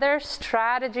 Another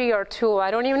strategy or tool.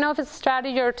 I don't even know if it's a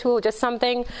strategy or a tool. Just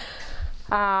something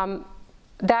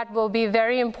that will be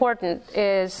very important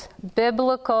is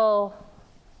biblical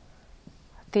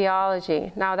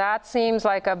theology. Now that seems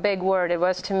like a big word. It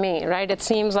was to me, right? It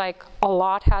seems like a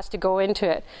lot has to go into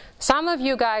it. Some of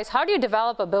you guys, how do you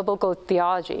develop a biblical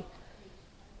theology?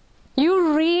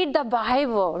 You read the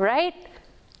Bible, right?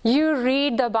 You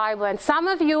read the Bible. And some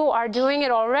of you are doing it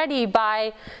already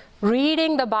by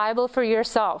reading the Bible for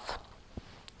yourself.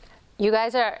 You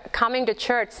guys are coming to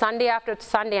church Sunday after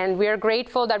Sunday, and we are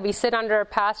grateful that we sit under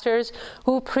pastors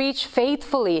who preach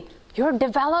faithfully. You're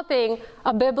developing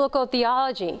a biblical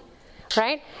theology,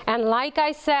 right? And like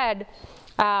I said,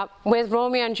 with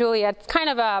Romeo and Juliet, it's kind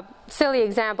of a silly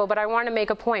example, but I want to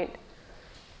make a point.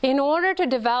 In order to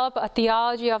develop a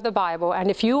theology of the Bible,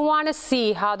 and if you want to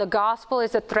see how the gospel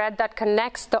is a thread that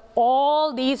connects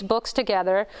all these books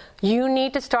together, you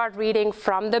need to start reading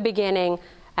from the beginning,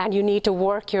 and you need to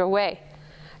work your way.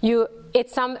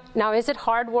 Now, is it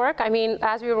hard work? I mean,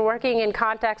 as we were working in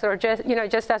context, or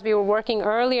just as we were working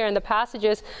earlier in the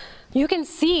passages, you can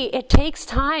see it takes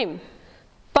time,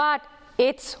 but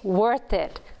it's worth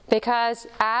it. Because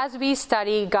as we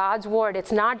study God's Word,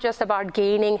 it's not just about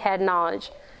gaining head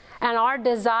knowledge. And our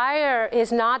desire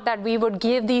is not that we would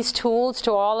give these tools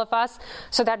to all of us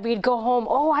so that we'd go home,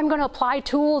 I'm going to apply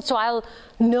tools so I'll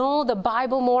know the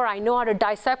Bible more, I know how to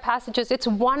dissect passages. It's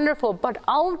wonderful, but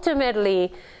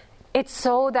ultimately, it's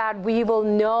so that we will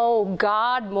know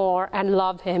God more and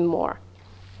love Him more.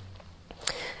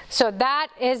 So that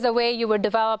is the way you would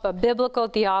develop a biblical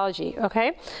theology,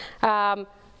 okay? Want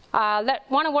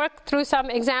to work through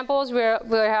some examples. We'll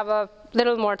have a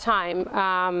little more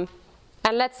time.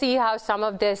 And let's see how some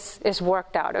of this is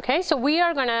worked out, okay? So we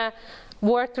are going to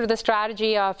work through the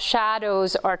strategy of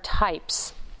shadows or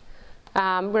types.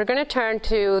 We're going to turn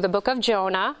to the book of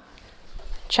Jonah,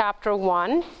 chapter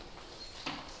 1.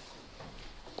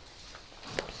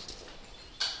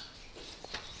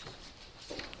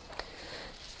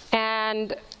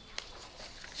 And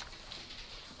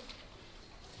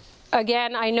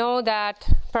again, I know that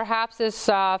perhaps this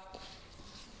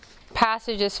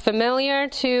passage is familiar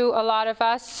to a lot of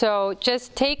us, so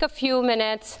just take a few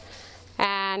minutes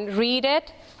and read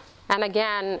it. And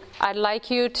again, I'd like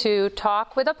you to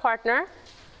talk with a partner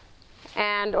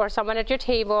and or someone at your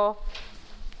table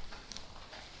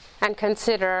and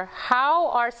consider, how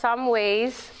are some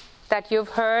ways that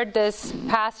you've heard this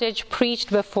passage preached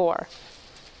before?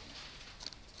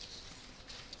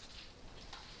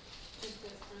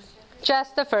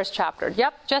 Just the first chapter.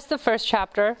 Yep, just the first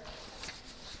chapter.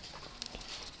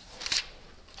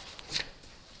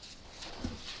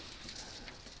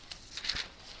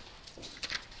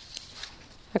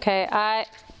 Okay,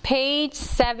 page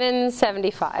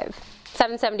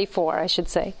 774, I should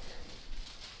say.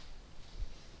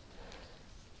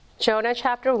 Jonah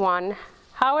chapter 1.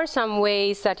 How are some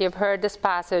ways that you've heard this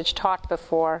passage taught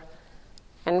before?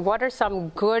 And what are some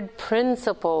good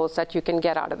principles that you can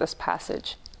get out of this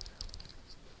passage?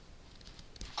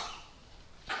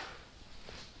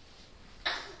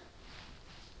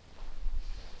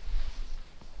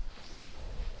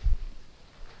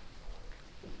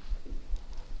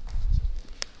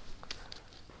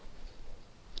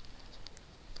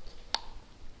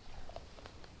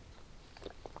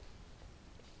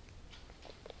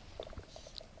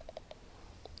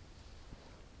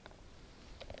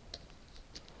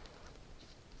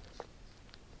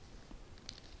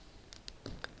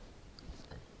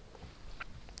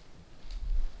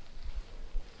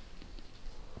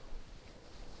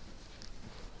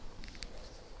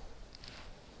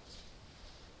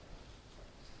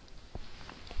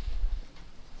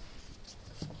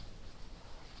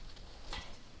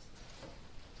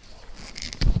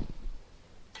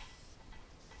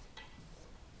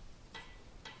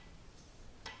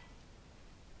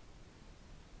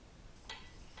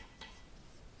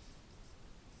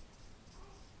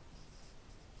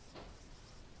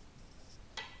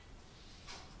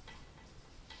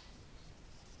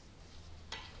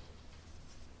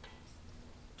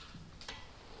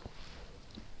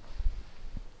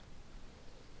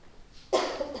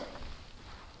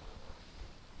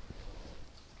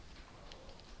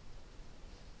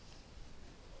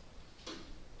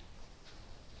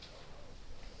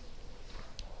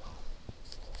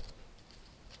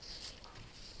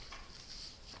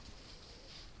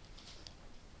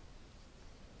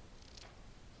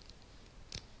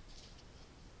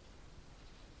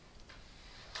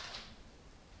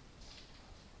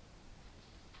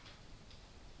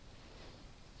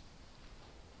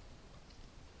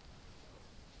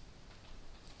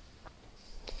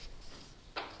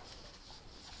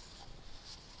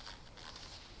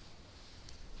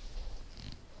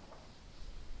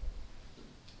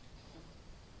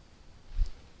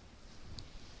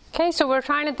 Okay, so we're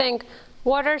trying to think,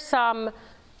 what are some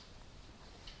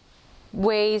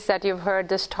ways that you've heard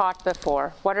this taught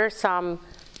before? What are some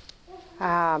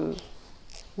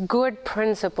good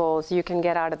principles you can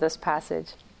get out of this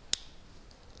passage?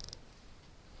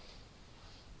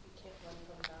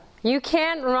 You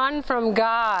can't run from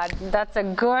God. That's a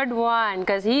good one,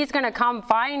 because He's going to come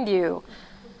find you.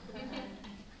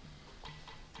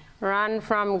 Run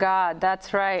from God.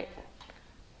 That's right.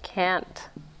 Can't.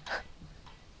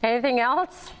 Anything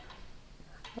else?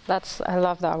 I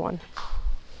love that one.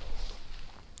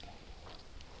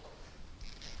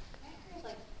 I heard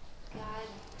like God,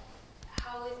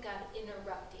 how is God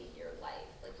interrupting your life?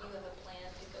 Like you have a plan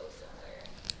to go somewhere,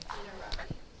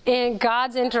 interrupting. In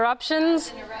God's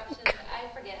interruptions? Interruptions. I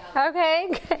forget how.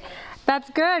 Okay, that's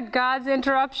good. God's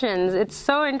interruptions. It's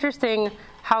so interesting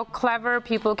how clever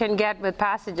people can get with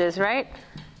passages, right?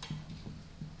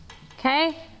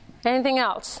 Okay, anything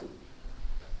else?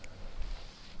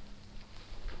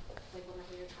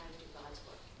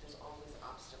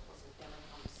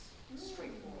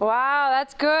 Wow,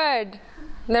 that's good.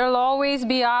 There'll always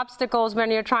be obstacles when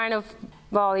you're trying to,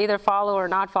 either follow or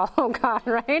not follow God,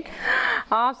 right?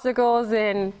 Obstacles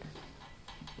in.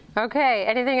 Okay,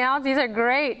 anything else? These are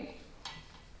great.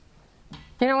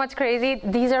 You know what's crazy?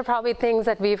 These are probably things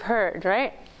that we've heard,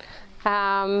 right?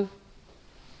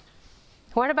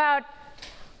 What about,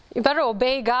 you better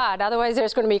obey God, otherwise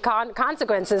there's going to be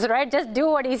consequences, right? Just do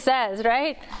what He says,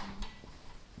 right?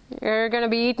 You're going to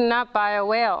be eaten up by a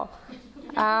whale.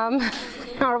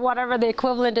 Or whatever the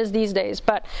equivalent is these days.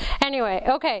 But anyway,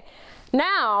 okay.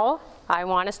 Now, I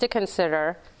want us to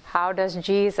consider, how does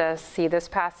Jesus see this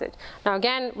passage? Now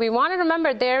again, we want to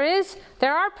remember there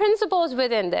are principles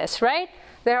within this, right?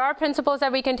 there are principles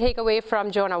that we can take away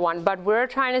from Jonah 1, but we're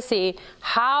trying to see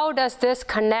how does this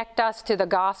connect us to the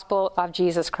gospel of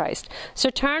Jesus Christ. So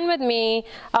turn with me,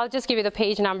 I'll just give you the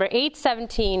page number,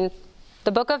 817,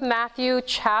 the book of Matthew,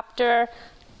 chapter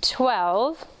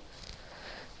 12.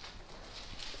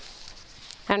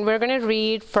 And we're going to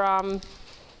read from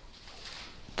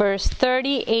verse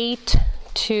 38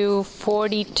 to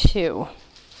 42.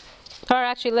 Or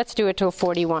actually, let's do it till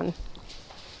 41.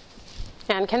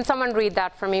 And can someone read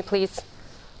that for me, please?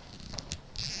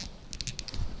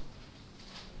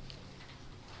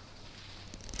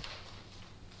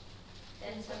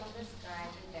 Then some of the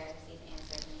scribes and Pharisees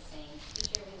answered him, saying,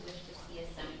 Teacher, we wish to see a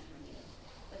sign from you.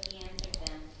 But he answered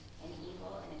them, An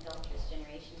evil and adulterous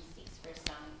generation seeks for a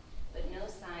sign, but no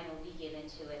sign will be given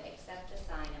to it except the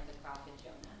sign of the prophet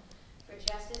Jonah. For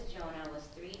just as Jonah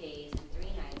was 3 days and 3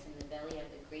 nights in the belly of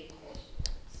the great fish,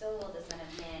 so will the Son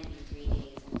of Man be 3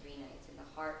 days and 3 nights in the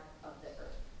heart of the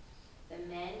earth. The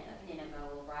men of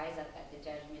Nineveh will rise up at the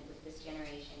judgment with this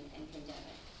generation and condemn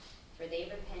it. For they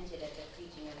repented at the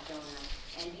preaching of Jonah,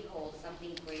 and behold,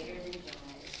 something greater than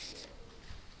Jonah is here.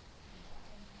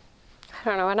 I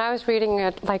don't know, when I was reading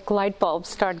it, like light bulbs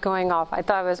start going off. I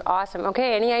thought it was awesome.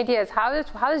 Okay, any ideas? How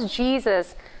is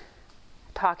Jesus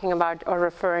talking about or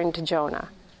referring to Jonah?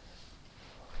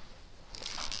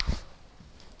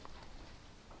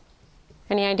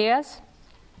 Any ideas?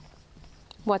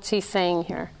 What's he saying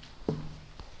here? He's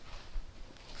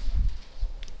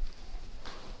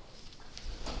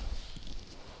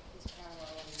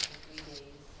paralleling the 3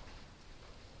 days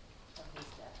of his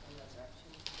death and resurrection,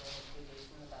 the 3 days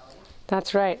in the valley.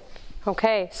 That's right.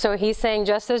 Okay, so he's saying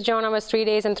just as Jonah was 3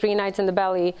 days and 3 nights in the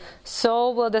belly, so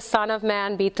will the Son of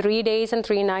Man be 3 days and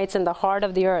 3 nights in the heart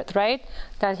of the earth, right?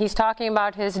 That he's talking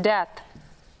about his death.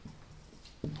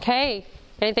 Okay,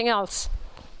 anything else?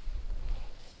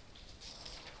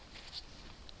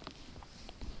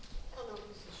 I don't know if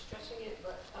this is stressing it,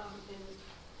 but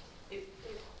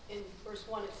in verse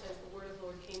 1 it says, the word of the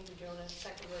Lord came to Jonah.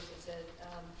 Second verse it said,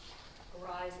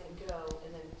 arise and go.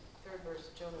 And then third verse,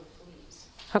 Jonah flees.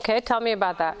 Okay, tell me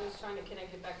about that. I was trying to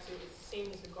connect it back to it's the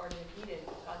same as the Garden of Eden.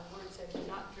 God's word said,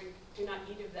 do not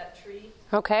eat of that tree.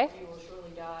 Okay. Or you will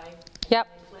surely die. And Yep.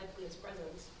 they fled from his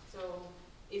presence. So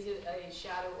is it a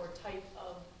shadow or type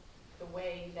of the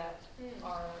way that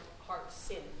our hearts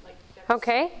sin? Like that's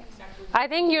Okay. exactly I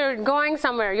think you're going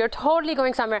somewhere. You're totally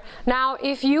going somewhere. Now,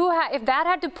 if that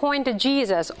had to point to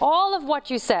Jesus, all of what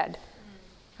you said,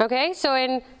 okay? So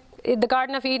in the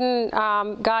Garden of Eden,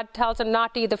 God tells him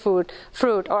not to eat the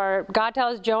fruit, or God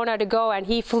tells Jonah to go and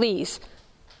he flees.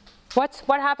 What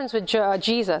happens with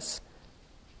Jesus?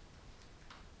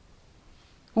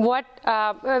 What?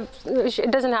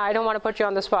 It doesn't have. I don't want to put you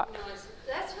on the spot.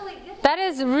 That's really good. That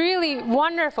is really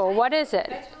wonderful. What is it?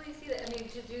 I totally see that. I mean,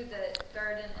 to do the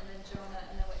garden and then Jonah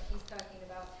and then what he's talking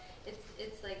about,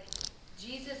 it's like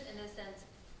Jesus in a sense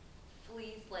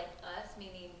flees like us,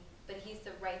 meaning, but he's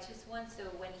the righteous one. So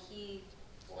when he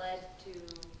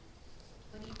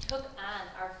took on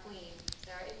our fleeing,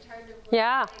 sorry, it's hard to put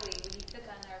Yeah. it anyway. When he took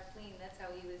on our fleeing, that's how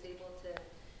he was able to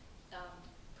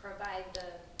provide the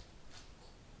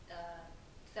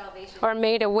salvation. Or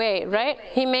made a way, right?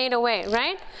 He made a way,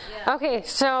 right? Yeah. Okay,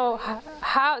 so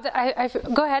how?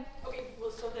 Go ahead. Okay,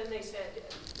 well, so then they said,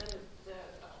 then the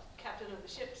captain of the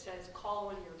ship says, call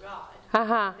on your God.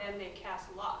 Uh-huh. Then they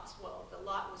cast lots. Well, the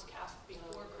lot was cast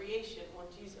before creation on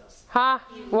Jesus. Huh?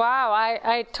 Wow,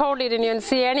 I totally didn't even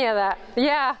see any of that.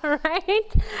 Yeah,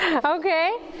 right?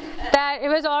 Okay. That it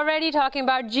was already talking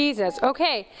about Jesus.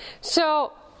 Okay,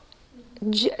 so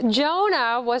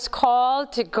Jonah was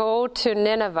called to go to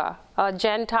Nineveh, a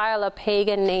Gentile, a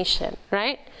pagan nation,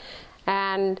 right?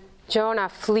 And Jonah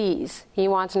flees. He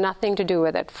wants nothing to do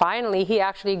with it. Finally, he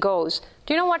actually goes.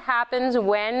 Do you know what happens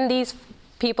when these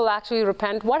people actually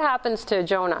repent? What happens to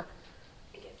Jonah?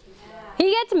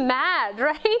 He gets mad,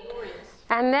 right?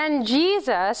 And then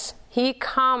Jesus, he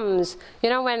comes. You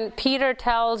know, when Peter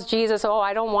tells Jesus, oh,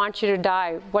 I don't want you to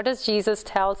die, what does Jesus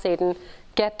tell Satan?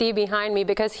 Get thee behind me,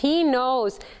 because he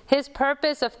knows his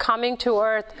purpose of coming to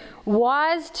earth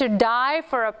was to die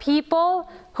for a people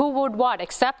who would what?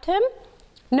 Accept him?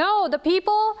 No, the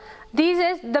people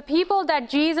that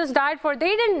Jesus died for,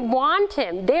 they didn't want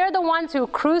him. They're the ones who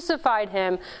crucified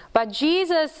him. But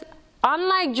Jesus,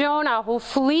 unlike Jonah who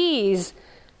flees,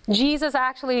 Jesus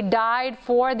actually died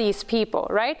for these people,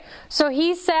 right? So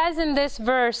he says in this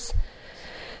verse,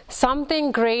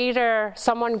 someone greater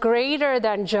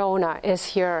than Jonah is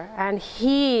here, and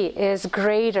he is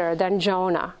greater than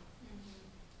Jonah.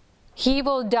 He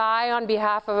will die on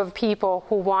behalf of a people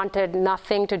who wanted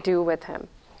nothing to do with him.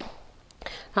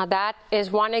 Now that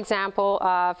is one example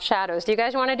of shadows. Do you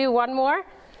guys want to do one more?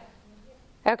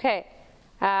 Okay.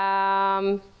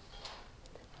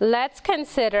 Let's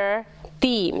consider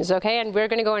themes, okay? And we're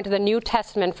going to go into the New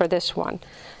Testament for this one.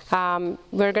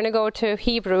 We're going to go to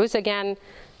Hebrews, again,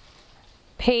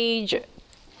 page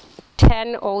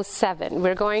 1007.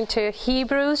 We're going to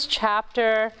Hebrews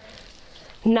chapter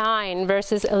 9,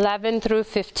 verses 11 through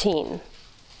 15.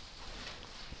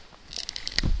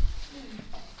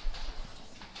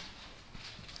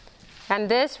 And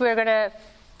this, we're going to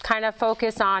kind of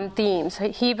focus on themes.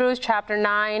 Hebrews chapter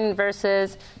 9,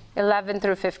 verses 11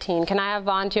 through 15. Can I have a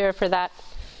volunteer for that?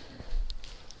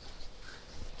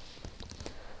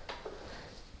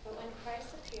 But when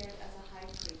Christ appeared as a high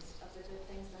priest of the good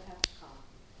things that have come,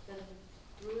 then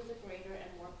through the greater and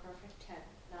more perfect tent,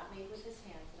 not made with his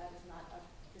hands, that is not of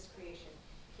his creation,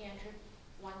 he entered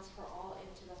once for all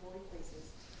into the holy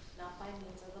places, not by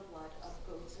means of the blood of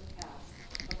goats and calves,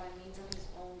 but by means of his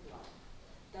own blood,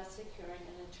 thus securing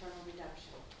an eternal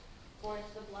redemption. For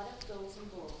if the blood of goats and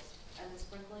bulls, and the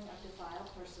sprinkling of defiled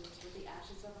persons with the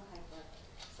ashes of a heifer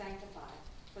sanctify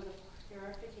for the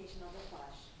purification of the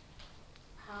flesh,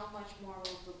 how much more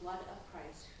will the blood of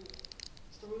Christ, who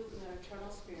through the eternal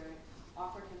Spirit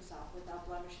offered himself without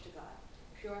blemish to God,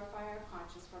 purify our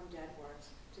conscience from dead works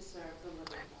to serve the living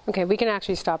God. Okay, we can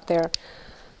actually stop there.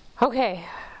 Okay,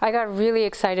 I got really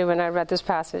excited when I read this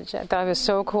passage. I thought it was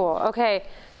so cool. Okay,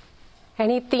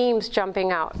 any themes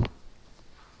jumping out?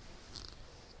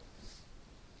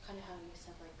 Kind of how you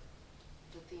said, like,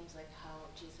 the themes, like how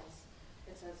Jesus,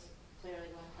 it says clearly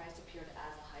when Christ appeared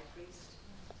as a high priest.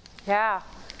 Yeah.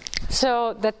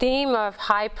 So the theme of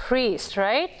high priest,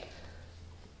 right?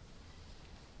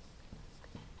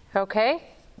 Okay.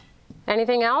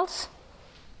 Anything else?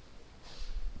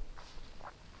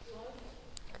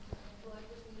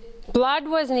 Blood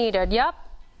was needed, yep.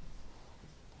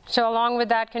 So along with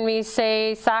that, can we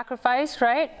say sacrifice,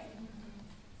 right?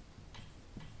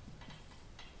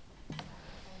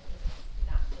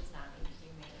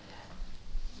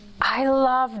 I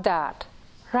love that,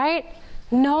 right?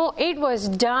 No, it was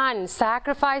done.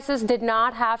 Sacrifices did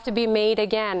not have to be made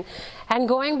again. And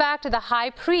going back to the high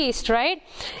priest, right?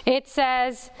 It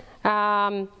says,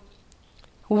 when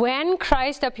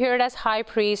Christ appeared as high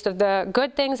priest of the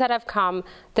good things that have come,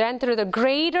 then through the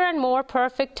greater and more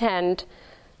perfect tent,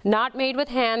 not made with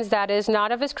hands, that is,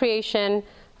 not of his creation,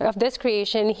 of this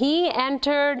creation, he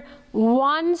entered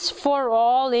once for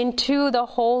all into the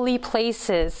holy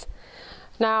places.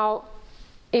 Now,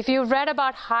 if you read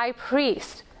about high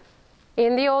priests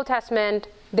in the Old Testament,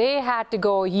 they had to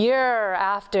go year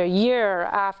after year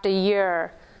after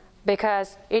year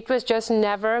because it was just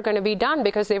never going to be done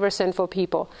because they were sinful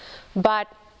people. But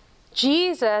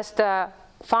Jesus, the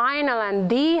final and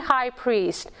the high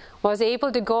priest, was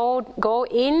able to go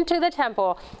into the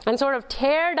temple and sort of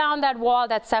tear down that wall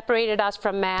that separated us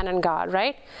from man and God,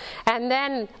 right? And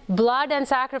then blood and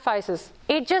sacrifices.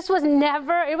 It just was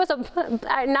never, it was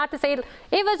not to say,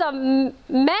 it was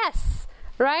a mess,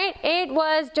 right? It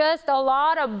was just a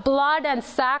lot of blood and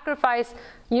sacrifice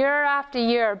year after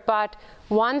year. But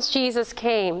once Jesus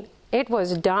came, it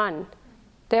was done.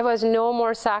 There was no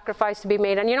more sacrifice to be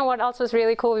made. And you know what else was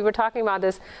really cool? We were talking about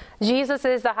this. Jesus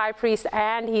is the high priest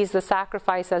and he's the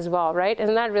sacrifice as well, right?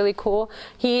 Isn't that really cool?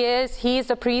 He's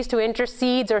the priest who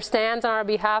intercedes or stands on our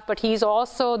behalf, but he's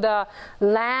also the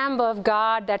Lamb of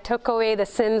God that took away the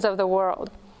sins of the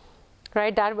world,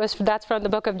 right? That's from the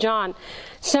book of John.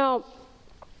 So,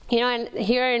 you know, and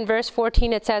here in verse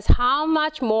 14 it says, how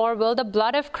much more will the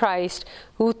blood of Christ,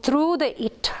 who through the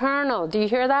eternal, do you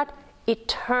hear that?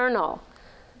 Eternal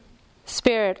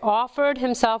Spirit offered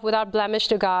himself without blemish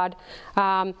to God.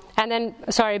 And then,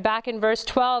 back in verse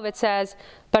 12 it says,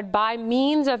 but by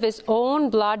means of his own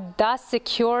blood, thus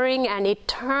securing an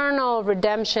eternal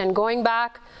redemption. Going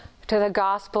back to the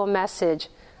gospel message,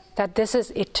 that this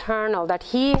is eternal, that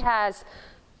he has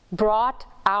brought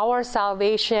our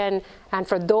salvation, and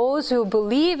for those who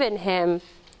believe in him,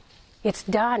 it's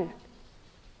done.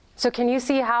 So can you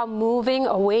see how moving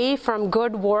away from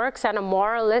good works and a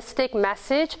moralistic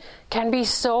message can be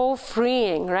so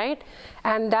freeing, right?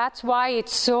 And that's why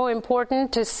it's so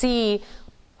important to see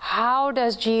how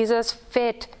does Jesus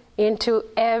fit into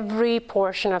every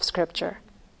portion of Scripture.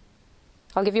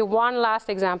 I'll give you one last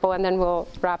example and then we'll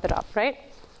wrap it up, right?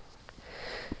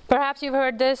 Perhaps you've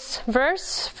heard this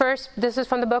verse. This is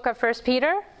from the book of 1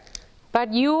 Peter.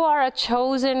 But you are a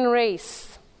chosen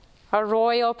race, a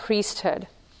royal priesthood,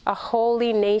 a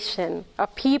holy nation, a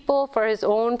people for his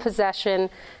own possession,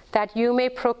 that you may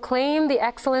proclaim the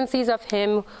excellencies of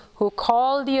him who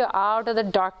called you out of the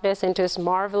darkness into his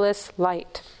marvelous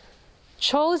light.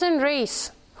 Chosen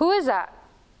race. Who is that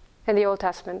in the Old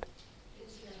Testament?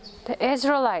 The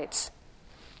Israelites.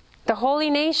 The holy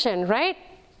nation, right?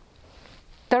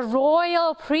 The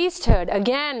royal priesthood.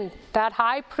 Again, that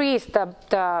high priest,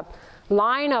 the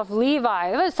line of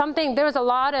Levi. There was a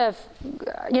lot of,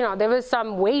 there was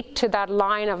some weight to that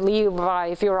line of Levi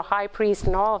if you're a high priest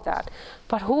and all of that.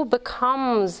 But who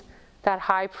becomes that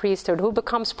high priesthood? Who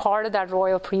becomes part of that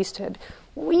royal priesthood?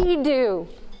 We do.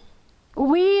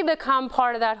 We become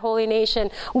part of that holy nation.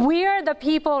 We're the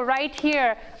people right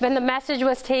here when the message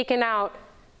was taken out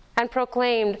and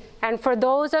proclaimed. And for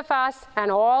those of us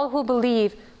and all who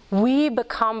believe, we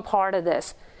become part of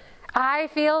this. I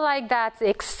feel like that's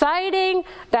exciting,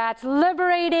 that's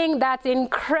liberating, that's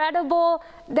incredible.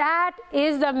 That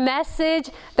is the message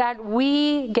that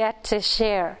we get to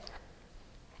share.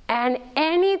 And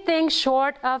anything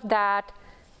short of that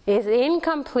is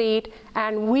incomplete,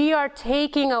 and we are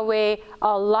taking away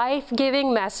a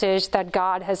life-giving message that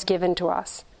God has given to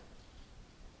us.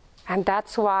 And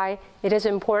that's why it is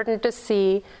important to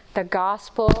see the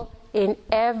gospel in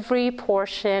every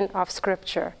portion of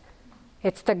Scripture.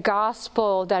 It's the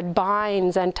gospel that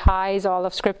binds and ties all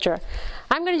of Scripture.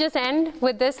 I'm going to just end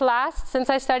with this last, since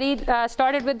I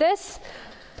started with this.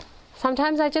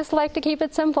 Sometimes I just like to keep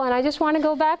it simple, and I just want to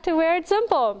go back to where it's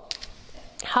simple.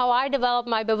 How I develop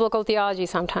my biblical theology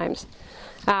sometimes.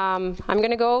 I'm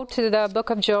going to go to the book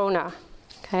of Jonah.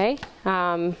 Okay.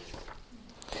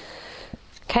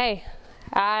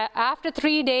 After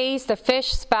 3 days, the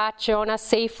fish spat Jonah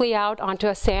safely out onto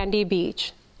a sandy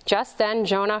beach. Just then,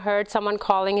 Jonah heard someone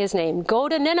calling his name. "Go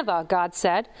to Nineveh," God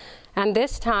said. And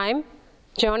this time,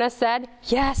 Jonah said,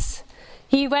 "Yes."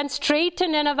 He went straight to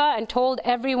Nineveh and told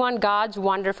everyone God's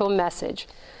wonderful message.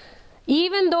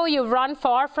 "Even though you run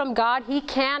far from God, He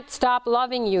can't stop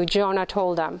loving you," Jonah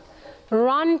told them.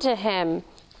 "Run to Him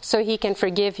so He can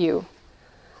forgive you."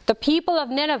 The people of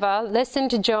Nineveh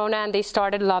listened to Jonah and they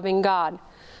started loving God.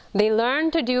 They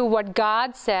learned to do what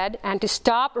God said and to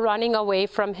stop running away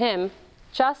from Him,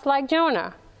 just like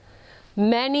Jonah.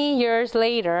 Many years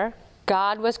later,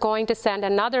 God was going to send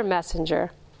another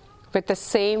messenger with the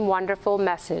same wonderful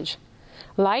message.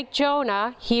 Like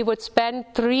Jonah, he would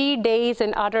spend 3 days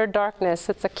in utter darkness.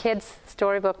 It's a kid's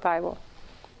storybook Bible.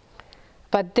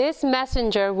 But this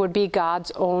messenger would be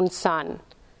God's own Son.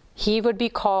 He would be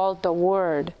called the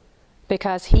Word,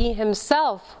 because He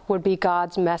Himself would be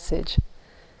God's message.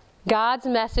 God's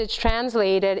message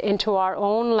translated into our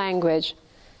own language.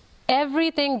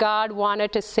 Everything God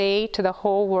wanted to say to the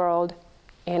whole world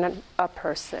in a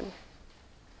person.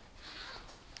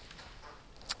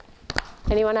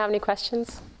 Anyone have any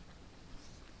questions?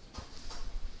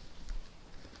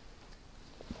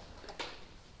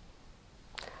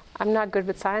 I'm not good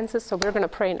with sciences, so we're going to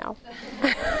pray now.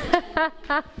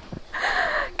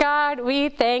 God, we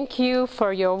thank You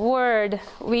for Your word.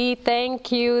 We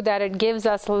thank You that it gives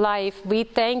us life. We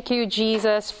thank You,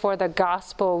 Jesus, for the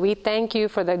gospel. We thank You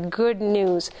for the good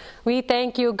news. We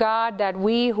thank You, God, that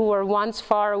we who were once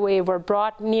far away were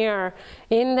brought near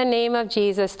in the name of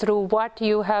Jesus through what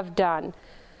You have done.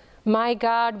 My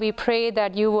God, we pray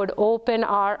that You would open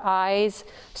our eyes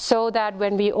so that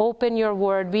when we open Your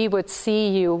word, we would see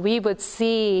You. We would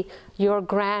see Your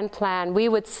grand plan. We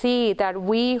would see that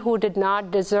we who did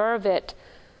not deserve it,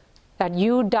 that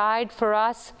You died for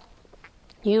us,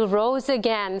 You rose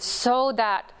again so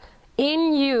that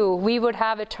in You we would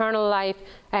have eternal life,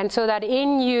 and so that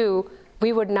in You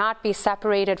we would not be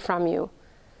separated from You.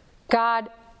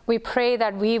 God, we pray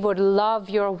that we would love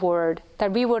Your word,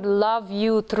 that we would love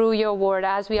You through Your word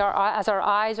as our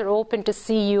eyes are open to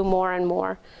see You more and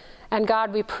more. And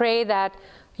God, we pray that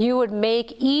You would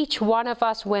make each one of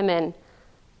us women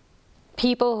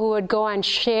people who would go and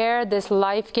share this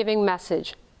life-giving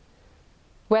message,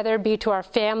 whether it be to our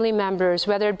family members,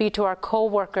 whether it be to our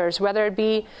co-workers, whether it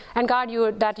be, and God,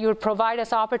 that You would provide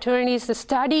us opportunities to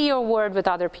study Your word with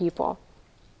other people,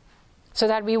 so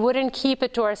that we wouldn't keep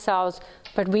it to ourselves,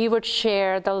 but we would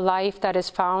share the life that is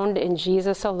found in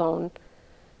Jesus alone.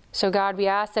 So God, we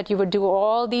ask that You would do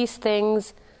all these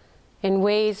things in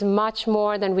ways much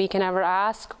more than we can ever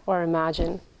ask or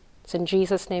imagine. It's in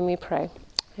Jesus' name we pray.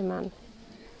 Amen.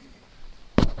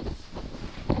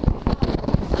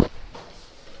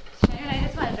 I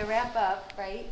just wanted to wrap up, right?